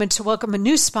take a moment to welcome a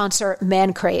new sponsor,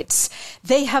 Man Crates.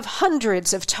 They have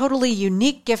hundreds of totally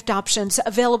unique gift options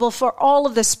available for all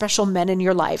of the special men in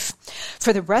your life.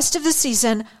 For the rest of the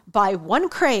season, buy one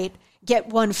crate, get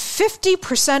one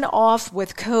 50% off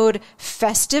with code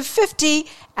FESTIVE50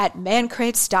 at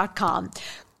mancrates.com.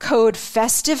 Code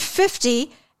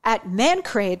FESTIVE50 at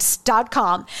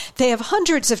mancrates.com. They have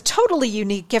hundreds of totally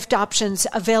unique gift options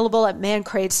available at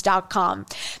mancrates.com.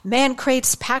 Man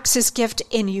Crates packs his gift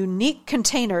in unique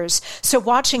containers, so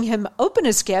watching him open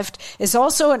his gift is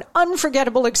also an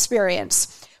unforgettable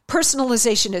experience.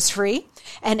 Personalization is free,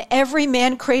 and every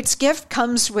Man Crates gift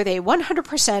comes with a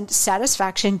 100%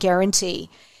 satisfaction guarantee.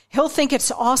 He'll think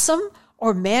it's awesome,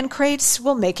 or Man Crates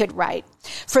will make it right.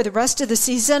 For the rest of the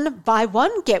season, buy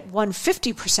one, get one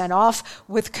 50% off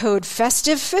with code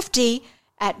FESTIVE50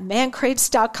 at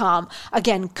mancrates.com.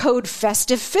 Again, code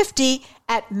FESTIVE50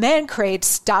 at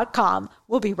mancrates.com.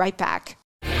 We'll be right back.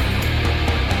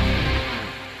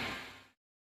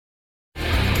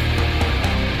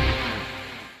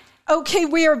 Okay,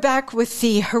 we are back with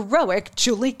the heroic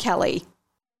Julie Kelly.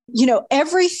 You know,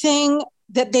 everything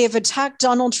that they've attacked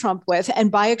Donald Trump with,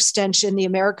 and by extension, the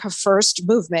America First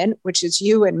movement, which is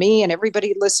you and me and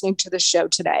everybody listening to the show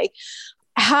today,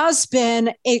 has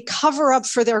been a cover-up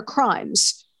for their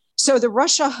crimes. So the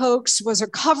Russia hoax was a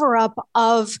cover-up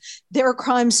of their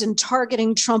crimes in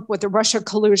targeting Trump with the Russia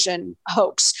collusion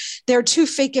hoax. Their two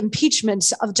fake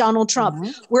impeachments of Donald Trump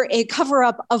were a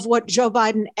cover-up of what Joe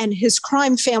Biden and his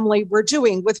crime family were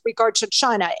doing with regard to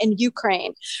China and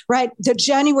Ukraine, right? The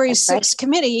January 6th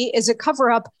committee is a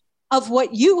cover-up of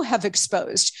what you have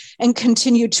exposed and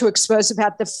continue to expose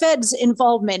about the Fed's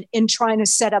involvement in trying to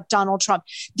set up Donald Trump.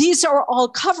 These are all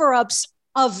cover-ups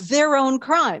of their own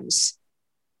crimes.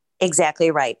 Exactly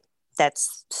right.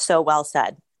 That's so well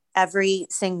said. Every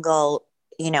single,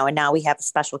 and now we have a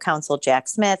special counsel, Jack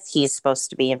Smith. He's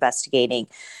supposed to be investigating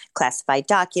classified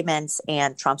documents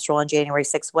and Trump's role on January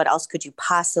 6th. What else could you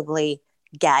possibly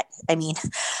get? I mean,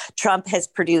 Trump has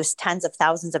produced tens of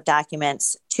thousands of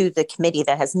documents to the committee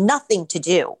that has nothing to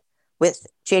do with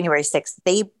January 6th.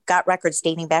 They got records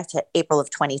dating back to April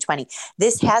of 2020.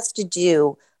 This has to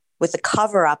do with the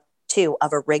cover-up too,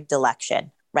 of a rigged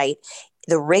election, right?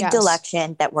 The rigged Yes.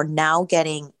 election that we're now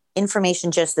getting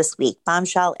information just this week,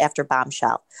 bombshell after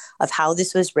bombshell, of how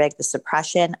this was rigged, the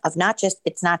suppression of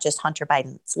it's not just Hunter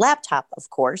Biden's laptop, of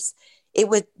course. It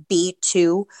would be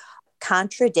to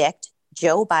contradict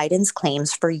Joe Biden's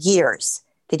claims for years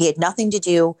that he had nothing to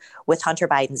do with Hunter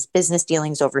Biden's business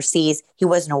dealings overseas. He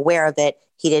wasn't aware of it.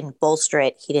 He didn't bolster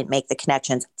it. He didn't make the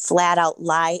connections. Flat out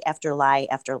lie after lie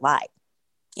after lie.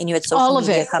 And you had social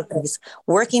media companies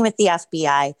working with the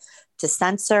FBI to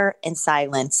censor and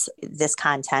silence this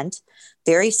content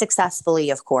very successfully,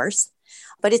 of course,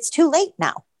 but it's too late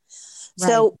now. Right.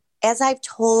 So as I've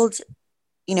told,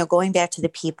 going back to the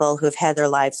people who have had their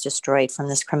lives destroyed from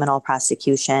this criminal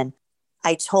prosecution,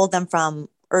 I told them from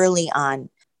early on,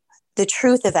 the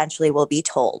truth eventually will be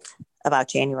told about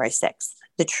January 6th.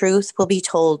 The truth will be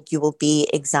told. You will be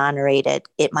exonerated.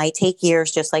 It might take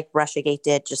years, just like Russiagate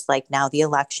did, just like now the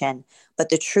election, but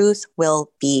the truth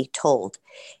will be told.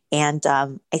 And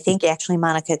I think actually,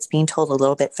 Monica, it's being told a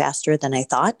little bit faster than I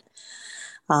thought.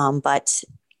 But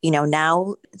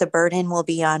now the burden will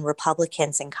be on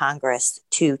Republicans in Congress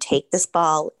to take this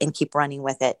ball and keep running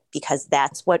with it, because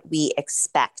that's what we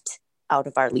expect out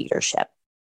of our leadership.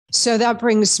 So that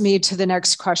brings me to the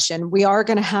next question. We are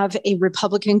going to have a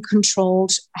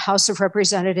Republican-controlled House of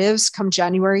Representatives come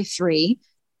January 3.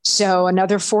 So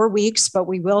another 4 weeks, but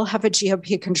we will have a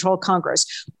GOP-controlled Congress.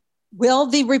 Will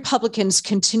the Republicans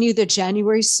continue the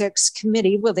January 6th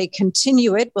committee? Will they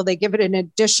continue it? Will they give it an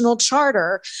additional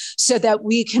charter so that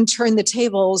we can turn the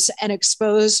tables and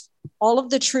expose all of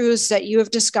the truths that you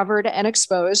have discovered and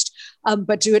exposed,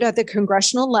 but do it at the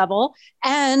congressional level,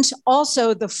 and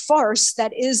also the farce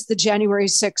that is the January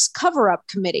 6th cover-up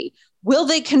committee? Will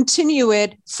they continue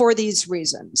it for these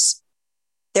reasons?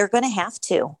 They're going to have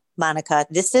to, Monica.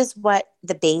 This is what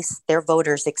the base, their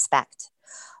voters, expect.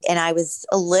 And I was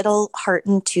a little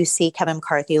heartened to see Kevin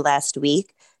McCarthy last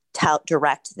week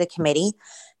direct the committee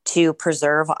to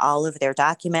preserve all of their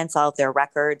documents, all of their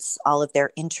records, all of their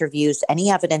interviews,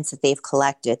 any evidence that they've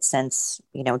collected since,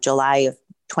 July of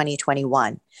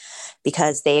 2021,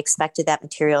 because they expected that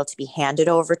material to be handed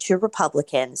over to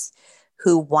Republicans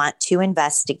who want to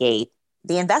investigate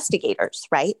the investigators,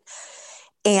 right?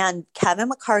 And Kevin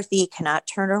McCarthy cannot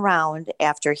turn around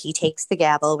after he takes the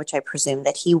gavel, which I presume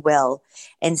that he will,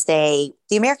 and say,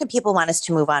 the American people want us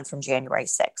to move on from January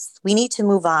 6th. We need to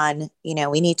move on. We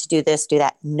need to do this, do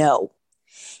that. No.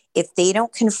 If they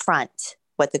don't confront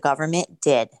what the government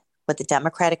did, what the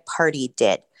Democratic Party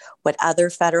did, what other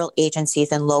federal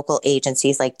agencies and local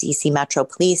agencies like DC Metro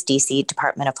Police, DC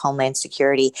Department of Homeland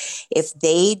Security, if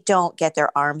they don't get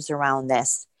their arms around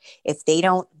this, if they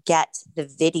don't get the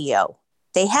video.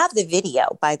 They have the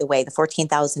video, by the way, the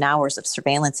 14,000 hours of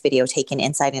surveillance video taken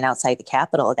inside and outside the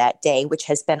Capitol that day, which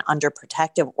has been under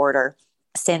protective order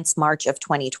since March of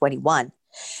 2021.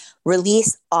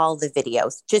 Release all the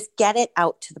videos. Just get it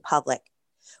out to the public.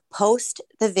 Post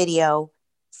the video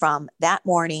from that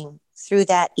morning through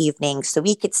that evening so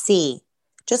we could see,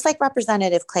 just like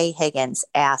Representative Clay Higgins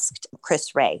asked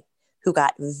Chris Wray, who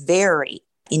got very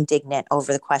indignant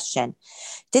over the question,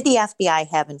 did the FBI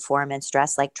have informants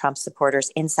dressed like Trump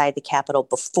supporters inside the Capitol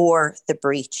before the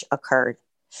breach occurred?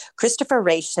 Christopher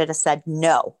Wray should have said,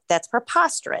 no, that's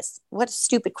preposterous. What a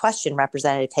stupid question,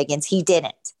 Representative Higgins. He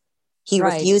didn't. He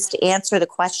refused to answer the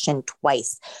question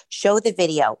twice. Show the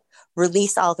video,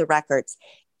 release all the records,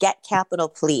 get Capitol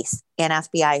Police and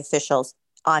FBI officials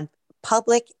on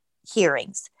public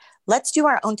hearings. Let's do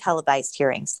our own televised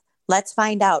hearings. Let's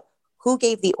find out who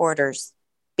gave the orders.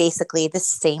 Basically the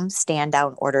same stand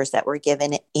down orders that were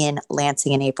given in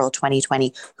Lansing in April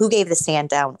 2020. Who gave the stand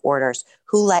down orders?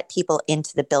 Who let people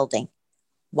into the building?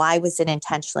 Why was it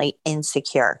intentionally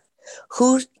insecure?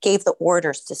 Who gave the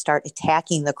orders to start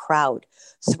attacking the crowd,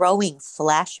 throwing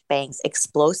flashbangs,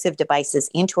 explosive devices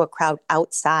into a crowd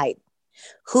outside?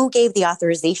 Who gave the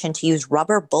authorization to use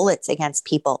rubber bullets against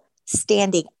people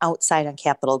standing outside on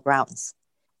Capitol grounds?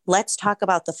 Let's talk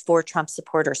about the 4 Trump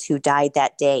supporters who died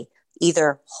that day,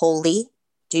 either wholly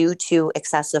due to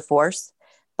excessive force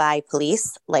by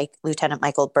police, like Lieutenant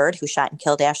Michael Byrd, who shot and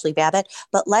killed Ashley Babbitt.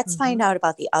 But let's find out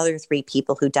about the other 3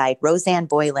 people who died. Roseanne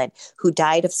Boylan, who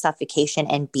died of suffocation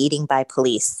and beating by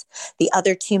police. The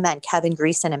other 2 men, Kevin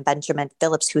Greason and Benjamin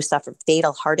Phillips, who suffered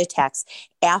fatal heart attacks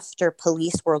after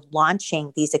police were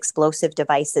launching these explosive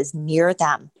devices near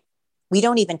them. We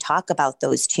don't even talk about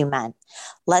those 2 men.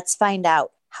 Let's find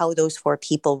out how those 4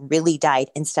 people really died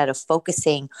instead of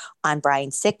focusing on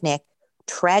Brian Sicknick,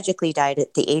 tragically died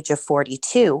at the age of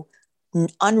 42,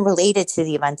 unrelated to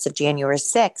the events of January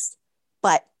 6th,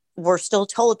 but we're still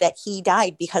told that he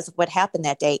died because of what happened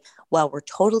that day. Well, we're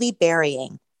totally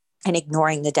burying and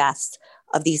ignoring the deaths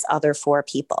of these other 4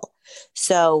 people.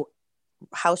 So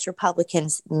House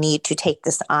Republicans need to take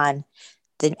this on.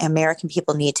 The American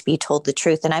people need to be told the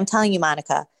truth. And I'm telling you,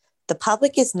 Monica, the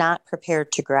public is not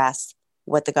prepared to grasp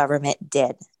what the government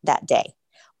did that day.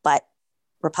 But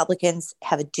Republicans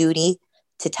have a duty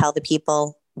to tell the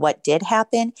people what did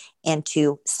happen and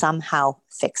to somehow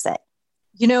fix it.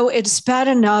 You know, it's bad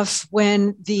enough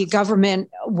when the government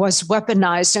was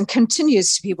weaponized and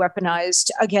continues to be weaponized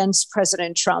against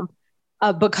President Trump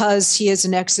because he is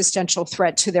an existential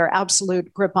threat to their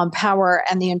absolute grip on power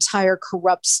and the entire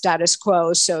corrupt status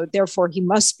quo. So therefore, he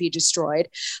must be destroyed.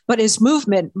 But his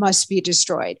movement must be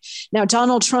destroyed. Now,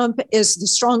 Donald Trump is the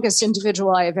strongest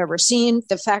individual I have ever seen.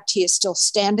 The fact he is still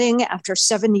standing after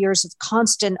 7 years of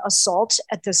constant assault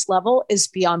at this level is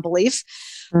beyond belief.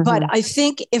 Mm-hmm. But I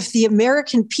think if the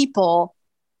American people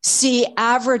see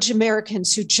average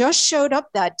Americans who just showed up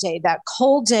that day, that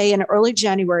cold day in early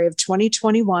January of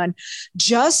 2021,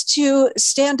 just to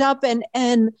stand up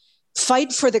and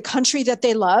fight for the country that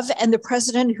they love and the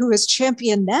president who has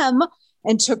championed them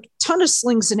and took a ton of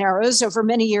slings and arrows over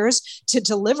many years to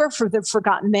deliver for the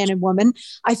forgotten man and woman.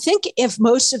 I think if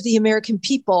most of the American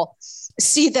people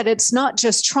see that it's not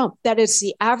just Trump, that it's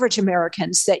the average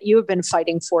Americans that you have been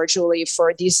fighting for, Julie,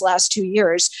 for these last 2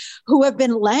 years, who have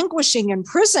been languishing in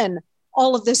prison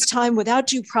all of this time without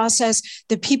due process,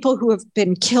 the people who have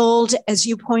been killed, as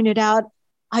you pointed out.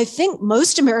 I think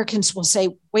most Americans will say,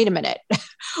 wait a minute,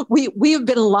 we have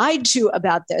been lied to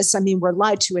about this. I mean, we're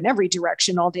lied to in every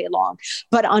direction all day long.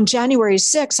 But on January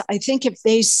 6th, I think if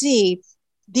they see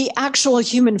the actual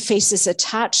human faces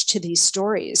attached to these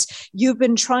stories, you've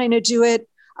been trying to do it.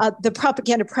 The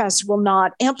propaganda press will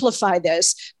not amplify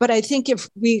this, but I think if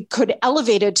we could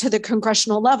elevate it to the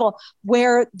congressional level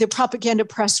where the propaganda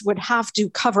press would have to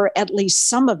cover at least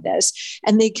some of this,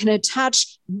 and they can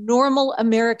attach normal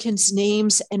Americans'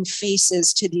 names and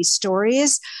faces to these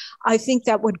stories, I think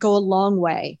that would go a long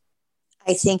way.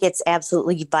 I think it's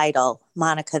absolutely vital,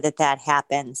 Monica, that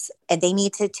happens. And they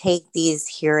need to take these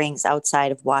hearings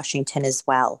outside of Washington as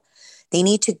well. They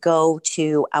need to go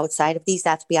to outside of these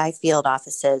FBI field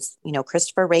offices. You know,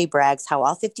 Christopher Wray brags how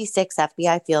all 56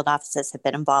 FBI field offices have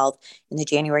been involved in the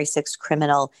January 6th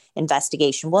criminal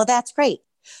investigation. Well, that's great.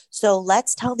 So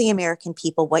let's tell the American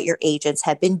people what your agents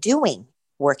have been doing,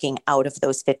 working out of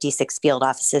those 56 field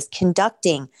offices,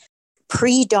 conducting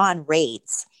pre-dawn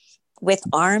raids with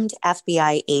armed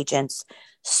FBI agents,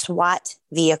 SWAT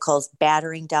vehicles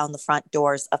battering down the front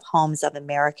doors of homes of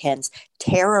Americans,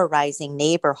 terrorizing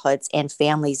neighborhoods and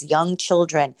families, young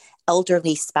children,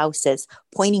 elderly spouses,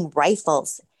 pointing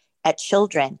rifles at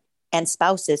children and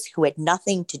spouses who had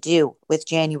nothing to do with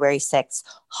January 6th,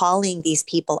 hauling these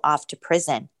people off to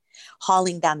prison,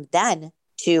 hauling them then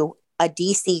to a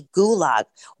DC gulag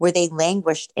where they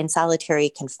languished in solitary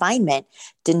confinement,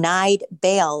 denied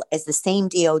bail as the same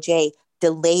DOJ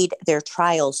delayed their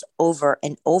trials over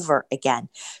and over again.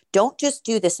 Don't just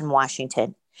do this in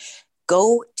Washington.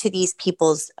 Go to these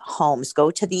people's homes, go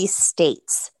to these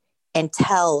states and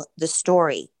tell the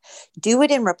story. Do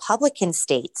it in Republican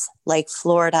states like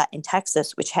Florida and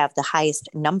Texas, which have the highest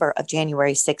number of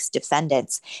January 6th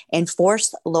defendants, and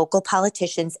force local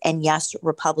politicians and, yes,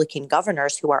 Republican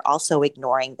governors who are also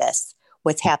ignoring this,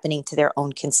 what's happening to their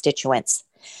own constituents,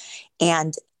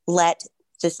 and let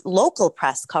this local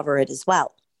press cover it as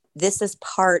well. This is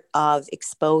part of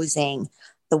exposing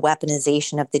the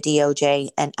weaponization of the DOJ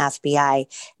and FBI.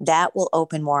 That will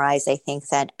open more eyes, I think,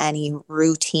 than any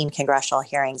routine congressional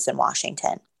hearings in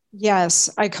Washington. Yes,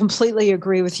 I completely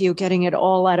agree with you, getting it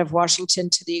all out of Washington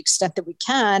to the extent that we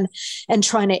can and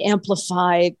trying to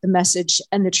amplify the message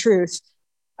and the truth.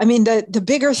 I mean, the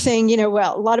bigger thing,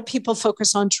 well, a lot of people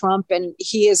focus on Trump, and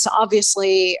he is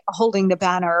obviously holding the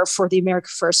banner for the America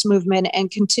First movement and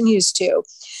continues to.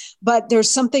 But there's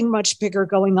something much bigger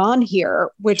going on here,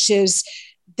 which is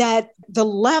that the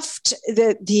left,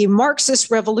 the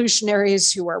Marxist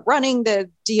revolutionaries who are running the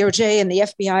DOJ and the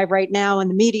FBI right now, and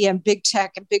the media and big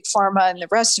tech and big pharma and the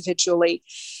rest of it, Julie,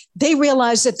 they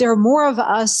realize that there are more of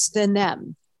us than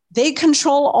them. They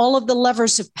control all of the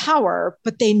levers of power,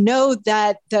 but they know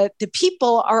that the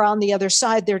people are on the other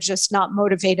side. They're just not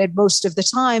motivated most of the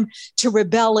time to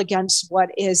rebel against what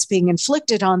is being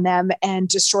inflicted on them and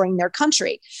destroying their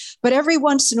country. But every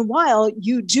once in a while,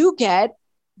 you do get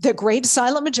the great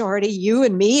silent majority, you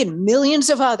and me and millions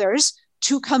of others,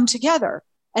 to come together.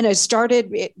 And it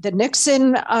started the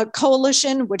Nixon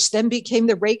coalition, which then became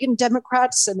the Reagan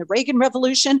Democrats and the Reagan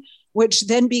Revolution, which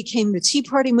then became the Tea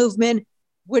Party movement,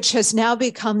 which has now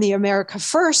become the America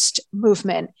First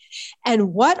movement.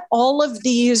 And what all of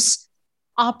these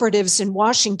operatives in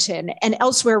Washington and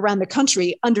elsewhere around the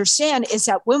country understand is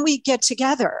that when we get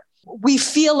together, we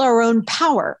feel our own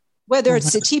power, whether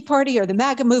it's the Tea Party or the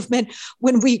MAGA movement.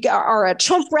 When we are at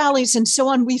Trump rallies and so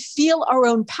on, we feel our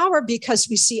own power because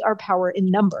we see our power in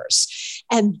numbers.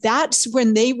 And that's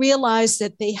when they realize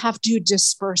that they have to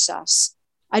disperse us.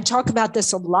 I talk about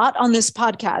this a lot on this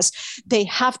podcast. They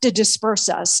have to disperse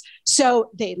us. So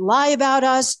they lie about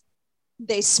us.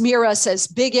 They smear us as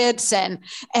bigots and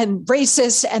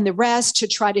racists and the rest to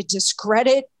try to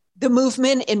discredit the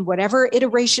movement in whatever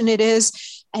iteration it is.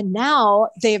 And now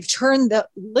they have turned the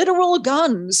literal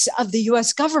guns of the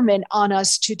U.S. government on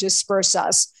us to disperse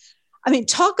us. I mean,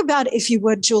 talk about, if you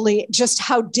would, Julie, just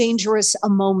how dangerous a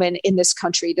moment in this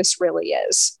country this really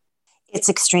is. It's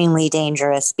extremely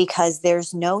dangerous because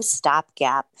there's no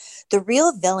stopgap. The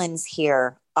real villains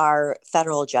here are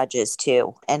federal judges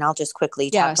too. And I'll just quickly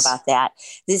talk about that.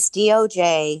 This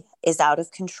DOJ is out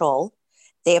of control.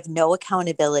 They have no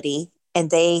accountability, and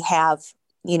they have,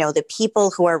 the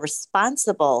people who are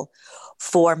responsible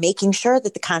for making sure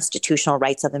that the constitutional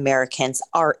rights of Americans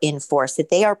are enforced, that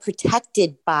they are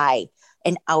protected by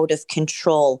an out of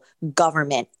control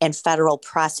government and federal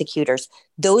prosecutors.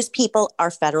 Those people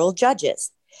are federal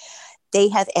judges. They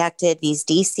have acted, these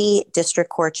DC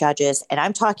district court judges, and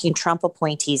I'm talking Trump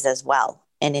appointees as well.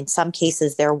 And in some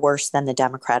cases, they're worse than the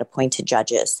Democrat appointed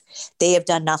judges. They have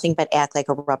done nothing but act like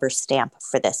a rubber stamp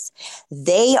for this.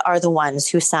 They are the ones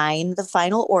who signed the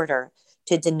final order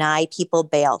to deny people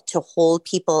bail, to hold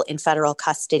people in federal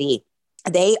custody.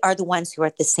 They are the ones who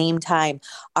at the same time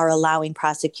are allowing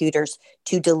prosecutors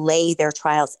to delay their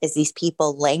trials as these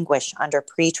people languish under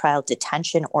pretrial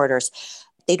detention orders.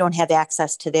 They don't have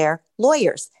access to their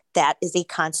lawyers. That is a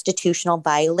constitutional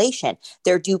violation.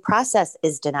 Their due process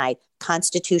is denied.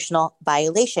 Constitutional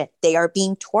violation. They are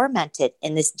being tormented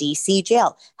in this DC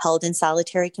jail, held in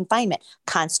solitary confinement.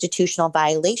 Constitutional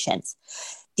violations.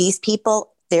 These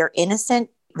people, they're innocent.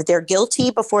 They're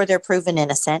guilty before they're proven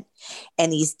innocent.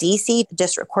 And these DC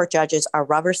district court judges are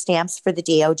rubber stamps for the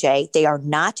DOJ. They are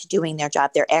not doing their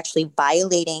job. They're actually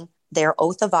violating their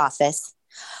oath of office.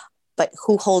 But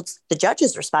who holds the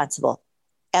judges responsible?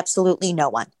 Absolutely no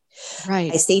one.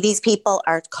 Right. I say these people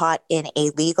are caught in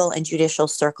a legal and judicial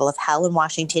circle of hell in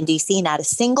Washington, D.C. Not a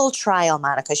single trial,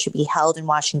 Monica, should be held in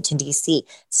Washington, D.C.,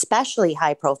 especially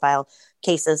high profile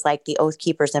cases like the Oath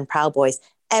Keepers and Proud Boys.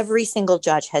 Every single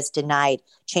judge has denied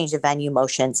change of venue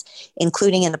motions,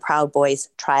 including in the Proud Boys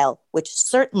trial, which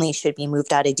certainly should be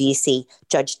moved out of D.C.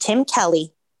 Judge Tim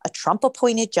Kelly, a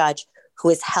Trump-appointed judge who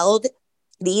has held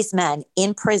these men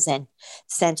in prison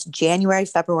since January,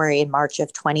 February, and March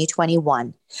of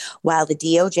 2021, while the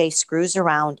DOJ screws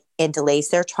around and delays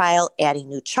their trial, adding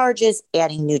new charges,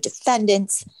 adding new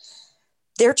defendants.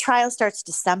 Their trial starts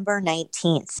December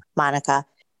 19th, Monica.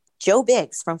 Joe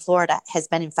Biggs from Florida has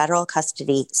been in federal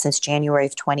custody since January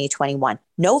of 2021.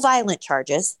 No violent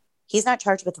charges. He's not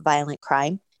charged with a violent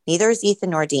crime. Neither is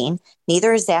Ethan Nordine.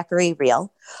 Neither is Zachary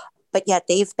Real. But yet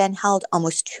they've been held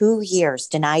almost 2 years,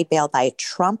 denied bail by a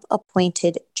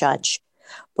Trump-appointed judge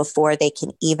before they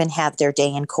can even have their day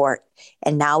in court.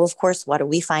 And now, of course, what are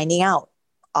we finding out?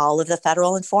 All of the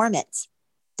federal informants.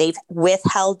 They've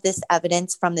withheld this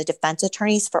evidence from the defense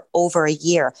attorneys for over a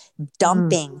year,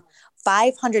 dumping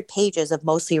 500 pages of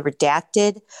mostly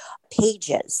redacted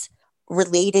pages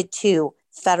related to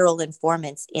federal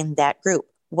informants in that group.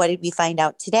 What did we find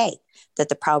out today? That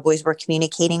the Proud Boys were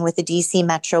communicating with a DC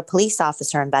Metro police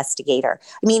officer investigator.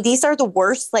 I mean, these are the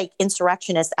worst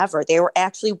insurrectionists ever. They were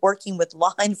actually working with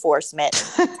law enforcement,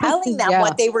 telling them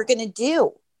what they were going to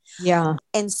do. Yeah.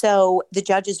 And so the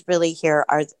judges really here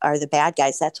are the bad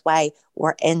guys. That's why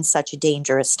we're in such a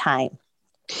dangerous time.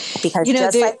 Because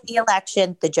like the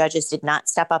election, the judges did not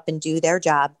step up and do their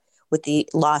job with the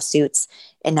lawsuits.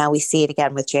 And now we see it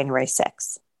again with January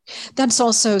 6th. That's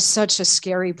also such a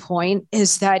scary point,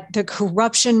 is that the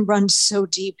corruption runs so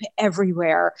deep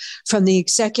everywhere, from the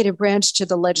executive branch to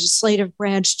the legislative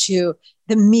branch to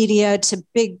the media to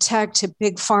big tech to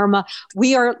big pharma.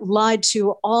 We are lied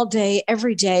to all day,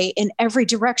 every day, in every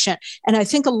direction. And I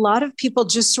think a lot of people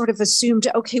just sort of assumed,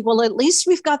 okay, well, at least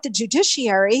we've got the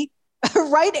judiciary,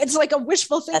 right? It's like a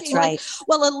wishful thinking. That's right.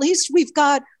 Well, at least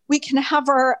we can have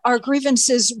our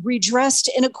grievances redressed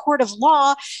in a court of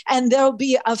law, and there'll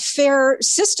be a fair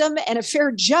system and a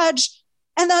fair judge.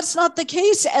 And that's not the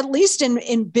case, at least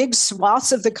in big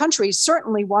swaths of the country,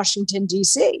 certainly Washington,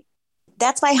 D.C.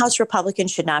 That's why House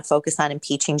Republicans should not focus on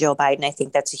impeaching Joe Biden. I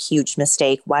think that's a huge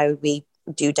mistake. Why would we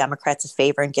do Democrats a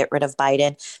favor and get rid of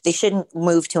Biden? They shouldn't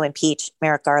move to impeach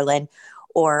Merrick Garland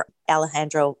or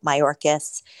Alejandro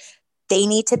Mayorkas. They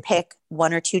need to pick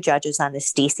one or two judges on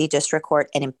this DC District Court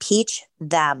and impeach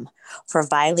them for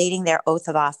violating their oath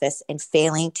of office and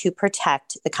failing to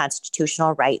protect the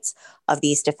constitutional rights of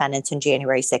these defendants on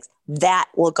January 6th. That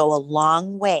will go a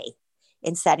long way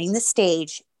in setting the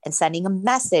stage and sending a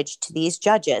message to these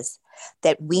judges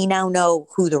that we now know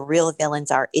who the real villains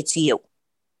are. It's you.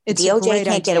 It's DOJ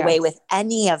can't get away with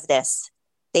any of this.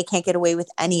 They can't get away with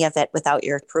any of it without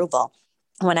your approval.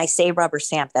 When I say rubber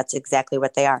stamp, that's exactly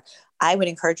what they are. I would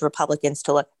encourage Republicans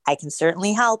to look. I can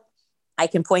certainly help. I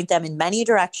can point them in many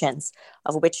directions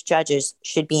of which judges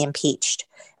should be impeached.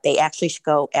 They actually should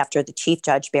go after the Chief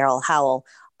Judge, Beryl Howell,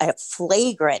 a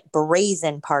flagrant,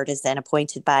 brazen partisan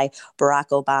appointed by Barack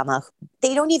Obama.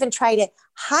 They don't even try to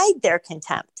hide their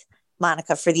contempt,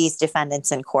 Monica, for these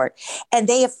defendants in court. And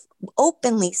they have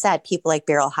openly said, people like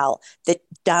Beryl Howell, that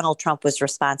Donald Trump was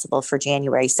responsible for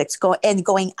January 6th,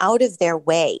 going out of their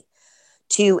way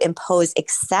to impose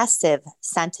excessive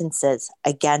sentences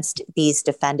against these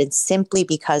defendants simply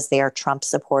because they are Trump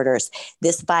supporters.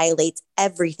 This violates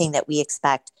everything that we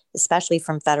expect, especially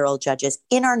from federal judges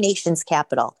in our nation's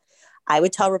capital. I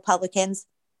would tell Republicans,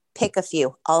 pick a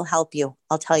few. I'll help you.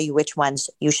 I'll tell you which ones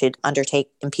you should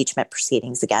undertake impeachment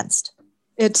proceedings against.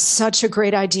 It's such a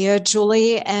great idea,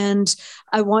 Julie. And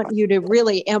I want you to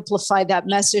really amplify that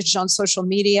message on social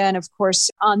media and, of course,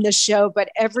 on this show. But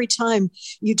every time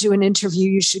you do an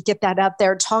interview, you should get that out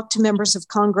there. Talk to members of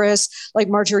Congress like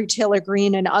Marjorie Taylor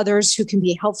Greene and others who can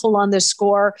be helpful on this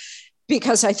score,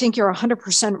 because I think you're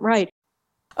 100% right.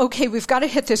 Okay, we've got to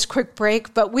hit this quick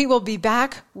break, but we will be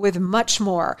back with much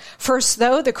more. First,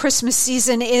 though, the Christmas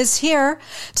season is here.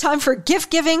 Time for gift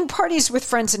giving, parties with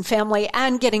friends and family,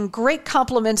 and getting great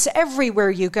compliments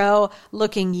everywhere you go,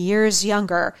 looking years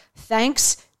younger.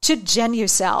 Thanks to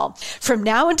Genucel. From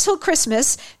now until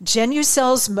Christmas,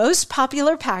 Genucel's most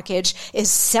popular package is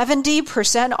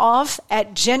 70% off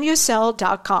at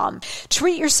Genucel.com.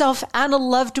 Treat yourself and a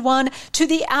loved one to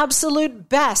the absolute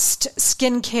best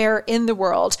skincare in the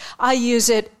world. I use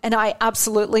it and I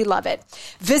absolutely love it.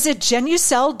 Visit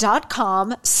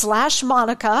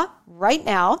Genucel.com/Monica right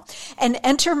now and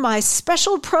enter my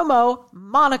special promo,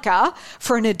 Monica,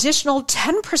 for an additional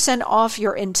 10% off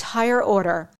your entire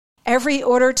order. Every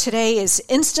order today is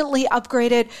instantly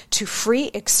upgraded to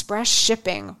free express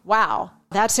shipping. Wow,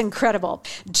 that's incredible.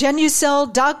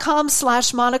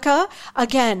 Genucel.com/Monica.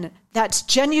 Again, that's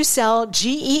Genucel,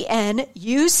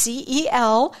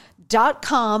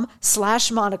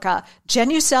 GENUCEL.com/Monica.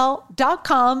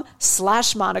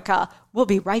 Genucel.com/Monica. We'll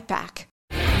be right back.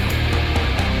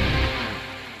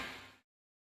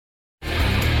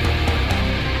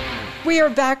 We are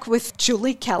back with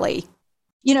Julie Kelly.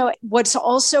 You know, what's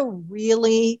also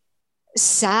really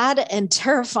sad and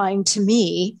terrifying to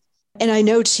me, and I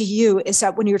know to you, is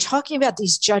that when you're talking about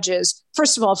these judges,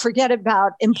 first of all, forget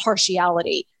about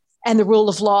impartiality and the rule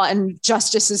of law and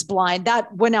justice is blind.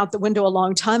 That went out the window a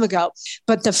long time ago.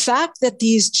 But the fact that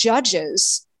these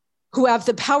judges who have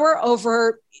the power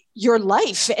over your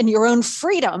life and your own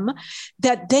freedom,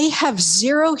 that they have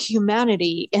zero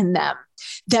humanity in them,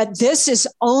 that this is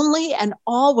only and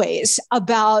always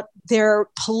about their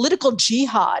political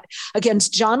jihad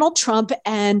against Donald Trump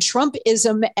and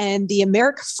Trumpism and the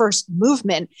America First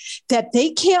movement, that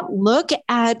they can't look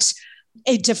at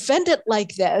a defendant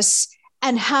like this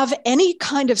and have any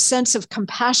kind of sense of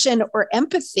compassion or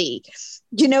empathy,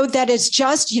 that is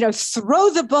just, throw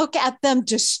the book at them,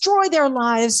 destroy their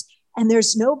lives, and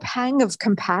there's no pang of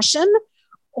compassion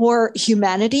or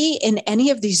humanity in any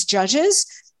of these judges,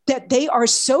 that they are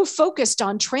so focused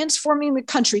on transforming the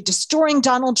country, destroying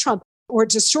Donald Trump or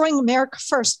destroying America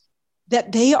First,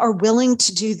 that they are willing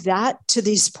to do that to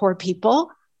these poor people.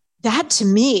 That to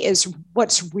me is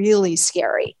what's really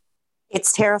scary.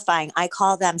 It's terrifying. I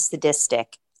call them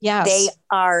sadistic. Yes.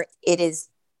 It is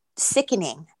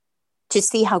sickening to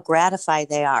see how gratified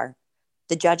they are,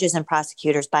 the judges and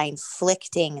prosecutors, by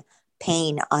inflicting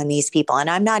pain on these people. And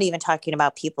I'm not even talking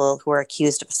about people who are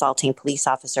accused of assaulting police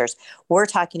officers. We're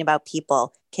talking about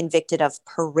people convicted of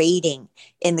parading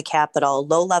in the Capitol,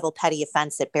 low-level petty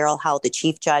offense that Beryl Howell, the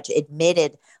chief judge,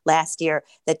 admitted last year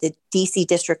that the DC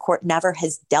District Court never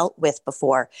has dealt with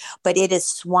before. But it is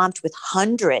swamped with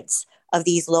hundreds of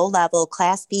these low-level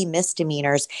Class B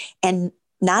misdemeanors. And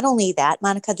not only that,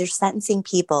 Monica, they're sentencing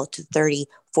people to 30,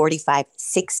 45,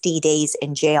 60 days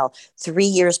in jail, 3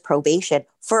 years probation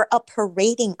for a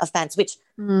parading offense, which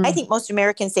I think most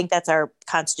Americans think that's our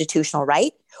constitutional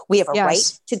right. We have a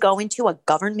right to go into a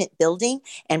government building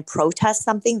and protest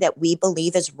something that we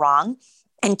believe is wrong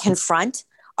and confront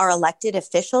our elected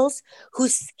officials who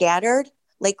scattered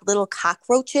like little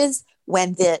cockroaches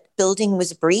when the building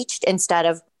was breached instead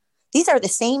of These are the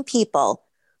same people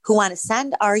who want to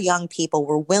send our young people,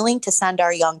 we're willing to send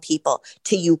our young people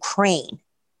to Ukraine,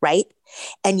 right?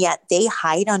 And yet they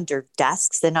hide under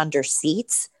desks and under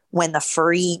seats when the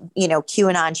furry,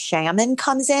 QAnon shaman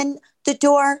comes in the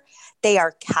door. They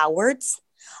are cowards.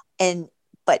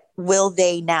 But will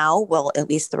they now, well, at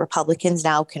least the Republicans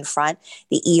now confront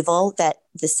the evil that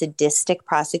the sadistic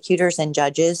prosecutors and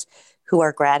judges who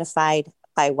are gratified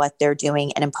by what they're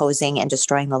doing and imposing and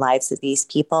destroying the lives of these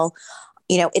people?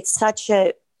 It's such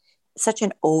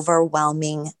an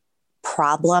overwhelming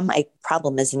problem.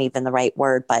 Problem isn't even the right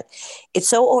word, but it's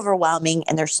so overwhelming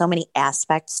and there's so many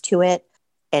aspects to it.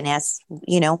 And as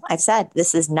I've said,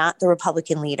 this is not the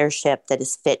Republican leadership that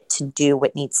is fit to do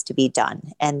what needs to be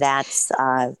done. And that's,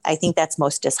 I think that's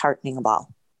most disheartening of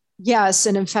all. Yes.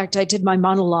 And in fact, I did my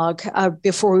monologue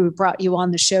before we brought you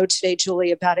on the show today,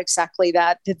 Julie, about exactly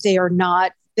that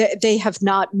they have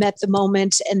not met the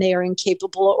moment and they are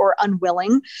incapable or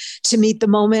unwilling to meet the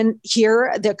moment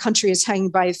here. The country is hanging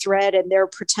by a thread and they're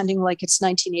pretending like it's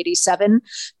 1987,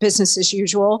 business as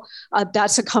usual.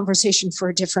 That's a conversation for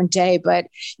a different day. But,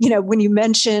 when you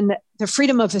mention the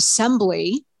freedom of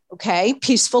assembly, okay,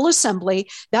 peaceful assembly,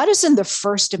 that is in the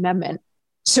First Amendment.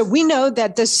 So we know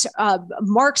that this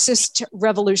Marxist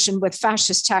revolution with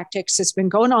fascist tactics has been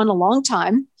going on a long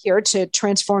time here to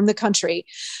transform the country.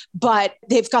 But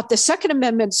they've got the Second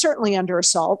Amendment certainly under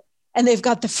assault, and they've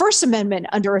got the First Amendment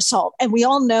under assault. And we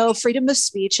all know freedom of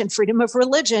speech and freedom of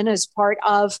religion is part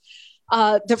of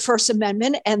the First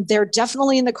Amendment, and they're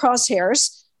definitely in the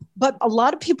crosshairs. But a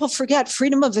lot of people forget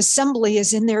freedom of assembly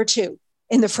is in there too,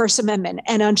 in the First Amendment.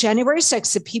 And on January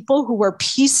 6th, the people who were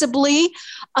peaceably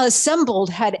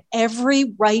assembled had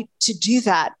every right to do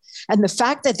that. And the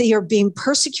fact that they are being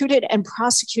persecuted and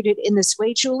prosecuted in this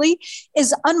way, Julie,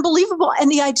 is unbelievable.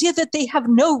 And the idea that they have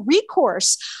no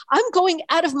recourse, I'm going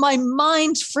out of my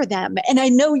mind for them. And I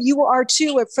know you are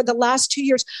too. For the last 2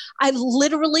 years, I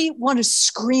literally want to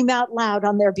scream out loud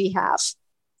on their behalf.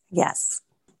 Yes.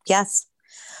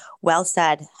 Well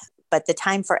said. But the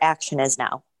time for action is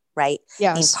now. Right?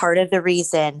 Yes. I mean, part of the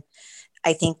reason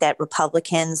I think that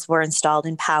Republicans were installed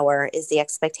in power is the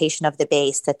expectation of the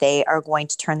base that they are going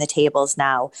to turn the tables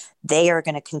now. They are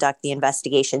going to conduct the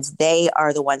investigations. They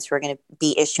are the ones who are going to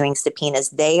be issuing subpoenas.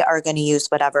 They are going to use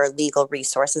whatever legal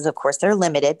resources. Of course, they're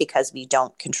limited because we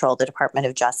don't control the Department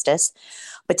of Justice.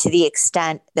 But to the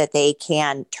extent that they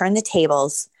can turn the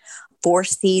tables,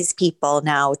 force these people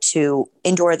now to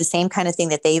endure the same kind of thing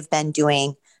that they've been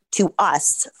doing to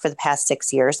us for the past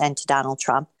 6 years and to Donald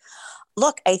Trump.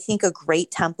 Look, I think a great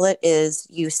template is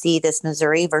you see this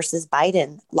Missouri versus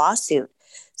Biden lawsuit.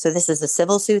 So this is a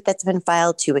civil suit that's been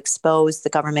filed to expose the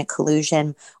government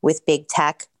collusion with big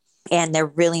tech, and they're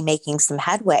really making some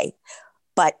headway.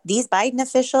 But these Biden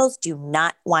officials do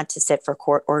not want to sit for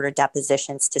court-ordered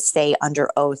depositions to say under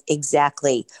oath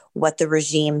exactly what the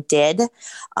regime did,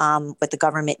 what the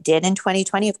government did in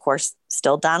 2020. Of course,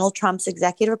 still Donald Trump's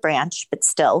executive branch, but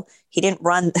still, he didn't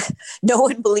run. No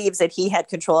one believes that he had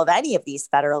control of any of these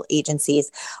federal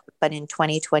agencies. But in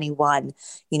 2021,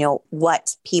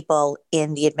 what people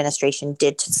in the administration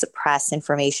did to suppress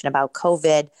information about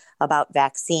COVID, about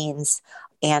vaccines,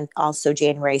 and also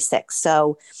January 6th.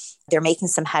 So they're making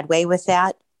some headway with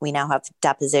that. We now have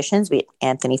depositions.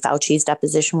 Anthony Fauci's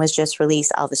deposition was just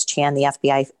released. Elvis Chan, the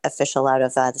FBI official out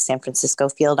of the San Francisco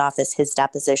field office, his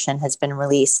deposition has been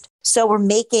released. So we're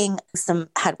making some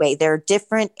headway. There are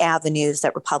different avenues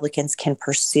that Republicans can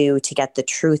pursue to get the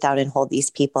truth out and hold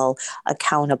these people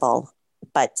accountable.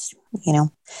 But,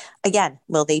 again,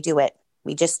 will they do it?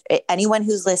 Anyone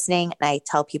who's listening, and I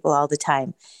tell people all the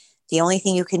time, the only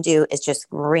thing you can do is just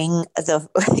ring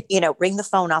the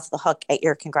phone off the hook at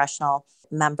your congressional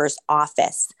member's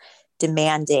office,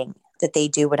 demanding that they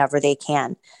do whatever they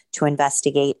can to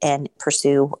investigate and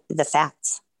pursue the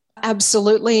facts.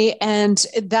 Absolutely. And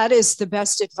that is the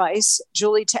best advice,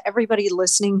 Julie, to everybody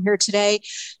listening here today.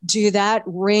 Do that.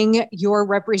 Ring your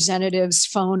representative's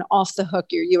phone off the hook,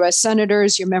 your U.S.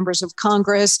 senators, your members of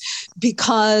Congress,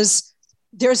 because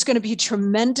there's going to be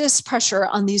tremendous pressure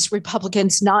on these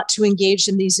Republicans not to engage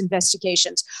in these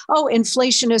investigations. Oh,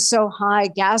 inflation is so high,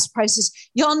 gas prices.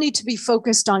 Y'all need to be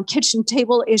focused on kitchen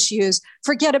table issues.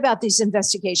 Forget about these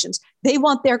investigations. They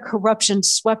want their corruption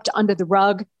swept under the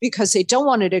rug because they don't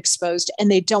want it exposed and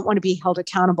they don't want to be held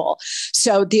accountable.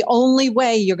 So the only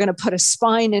way you're going to put a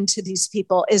spine into these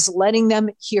people is letting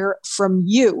them hear from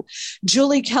you.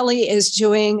 Julie Kelly is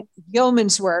doing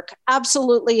yeoman's work,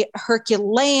 absolutely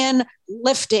Herculean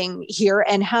lifting here,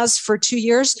 and has for 2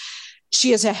 years.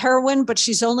 She is a heroine, but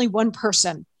she's only one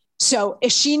person. So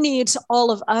if she needs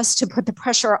all of us to put the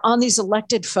pressure on these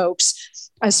elected folks,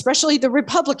 especially the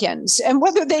Republicans, and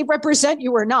whether they represent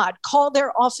you or not, call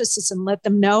their offices and let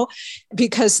them know,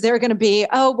 because they're going to be,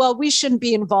 oh, well, we shouldn't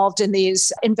be involved in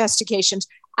these investigations.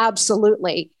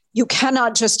 Absolutely. You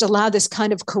cannot just allow this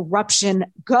kind of corruption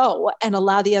go and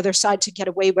allow the other side to get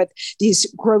away with these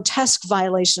grotesque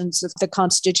violations of the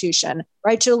Constitution.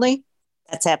 Right, Julie?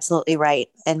 That's absolutely right.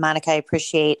 And Monica, I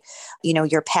appreciate,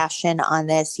 your passion on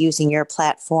this, using your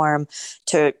platform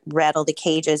to rattle the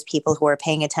cages, people who are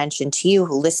paying attention to you,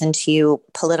 who listen to you,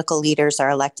 political leaders,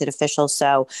 our elected officials.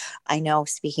 So I know,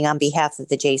 speaking on behalf of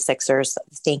the J6ers,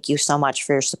 thank you so much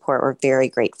for your support. We're very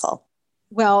grateful.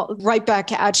 Well, right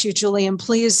back at you, Julian.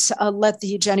 Please let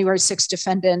the January 6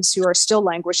 defendants who are still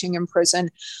languishing in prison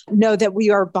know that we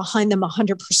are behind them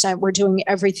 100%. We're doing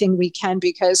everything we can,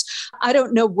 because I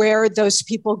don't know where those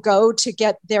people go to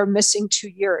get their missing 2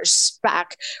 years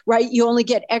back, right? You only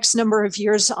get X number of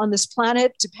years on this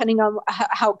planet, depending on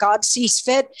how God sees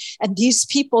fit. And these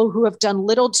people who have done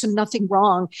little to nothing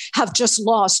wrong have just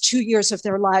lost 2 years of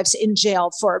their lives in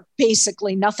jail for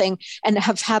basically nothing and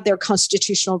have had their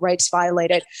constitutional rights violated.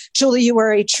 Julie, you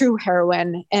are a true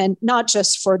heroine, and not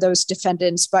just for those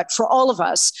defendants, but for all of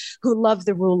us who love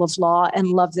the rule of law and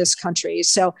love this country.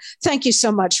 So thank you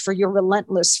so much for your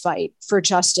relentless fight for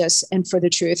justice and for the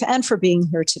truth, and for being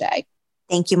here today.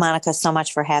 Thank you, Monica, so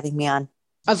much for having me on.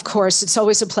 Of course, it's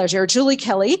always a pleasure. Julie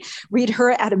Kelly, read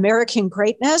her at American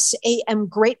Greatness,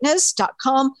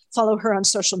 amgreatness.com. Follow her on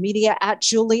social media at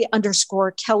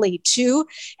Julie_Kelly2,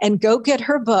 and go get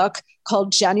her book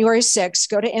called January 6th.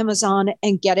 Go to Amazon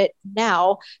and get it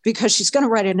now, because she's going to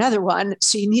write another one.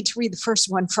 So you need to read the first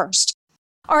one first.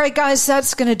 All right, guys,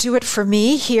 that's going to do it for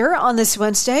me here on this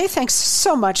Wednesday. Thanks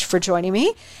so much for joining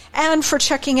me and for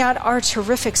checking out our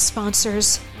terrific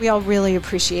sponsors. We all really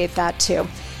appreciate that too.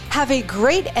 Have a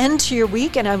great end to your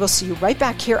week, and I will see you right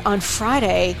back here on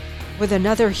Friday with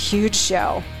another huge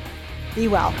show. Be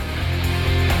well.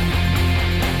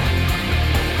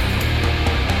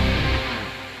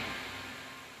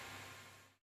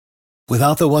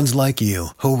 Without the ones like you,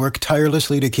 who work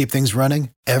tirelessly to keep things running,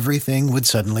 everything would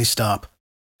suddenly stop.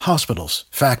 Hospitals,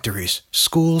 factories,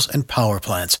 schools, and power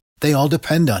plants, they all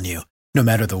depend on you. No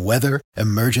matter the weather,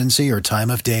 emergency, or time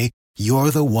of day,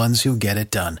 you're the ones who get it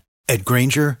done. At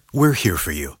Grainger, we're here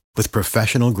for you with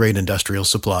professional-grade industrial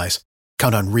supplies.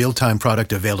 Count on real-time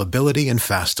product availability and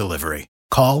fast delivery.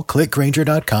 Call, click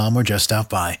Grainger.com, or just stop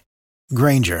by.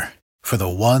 Grainger, for the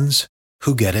ones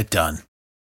who get it done.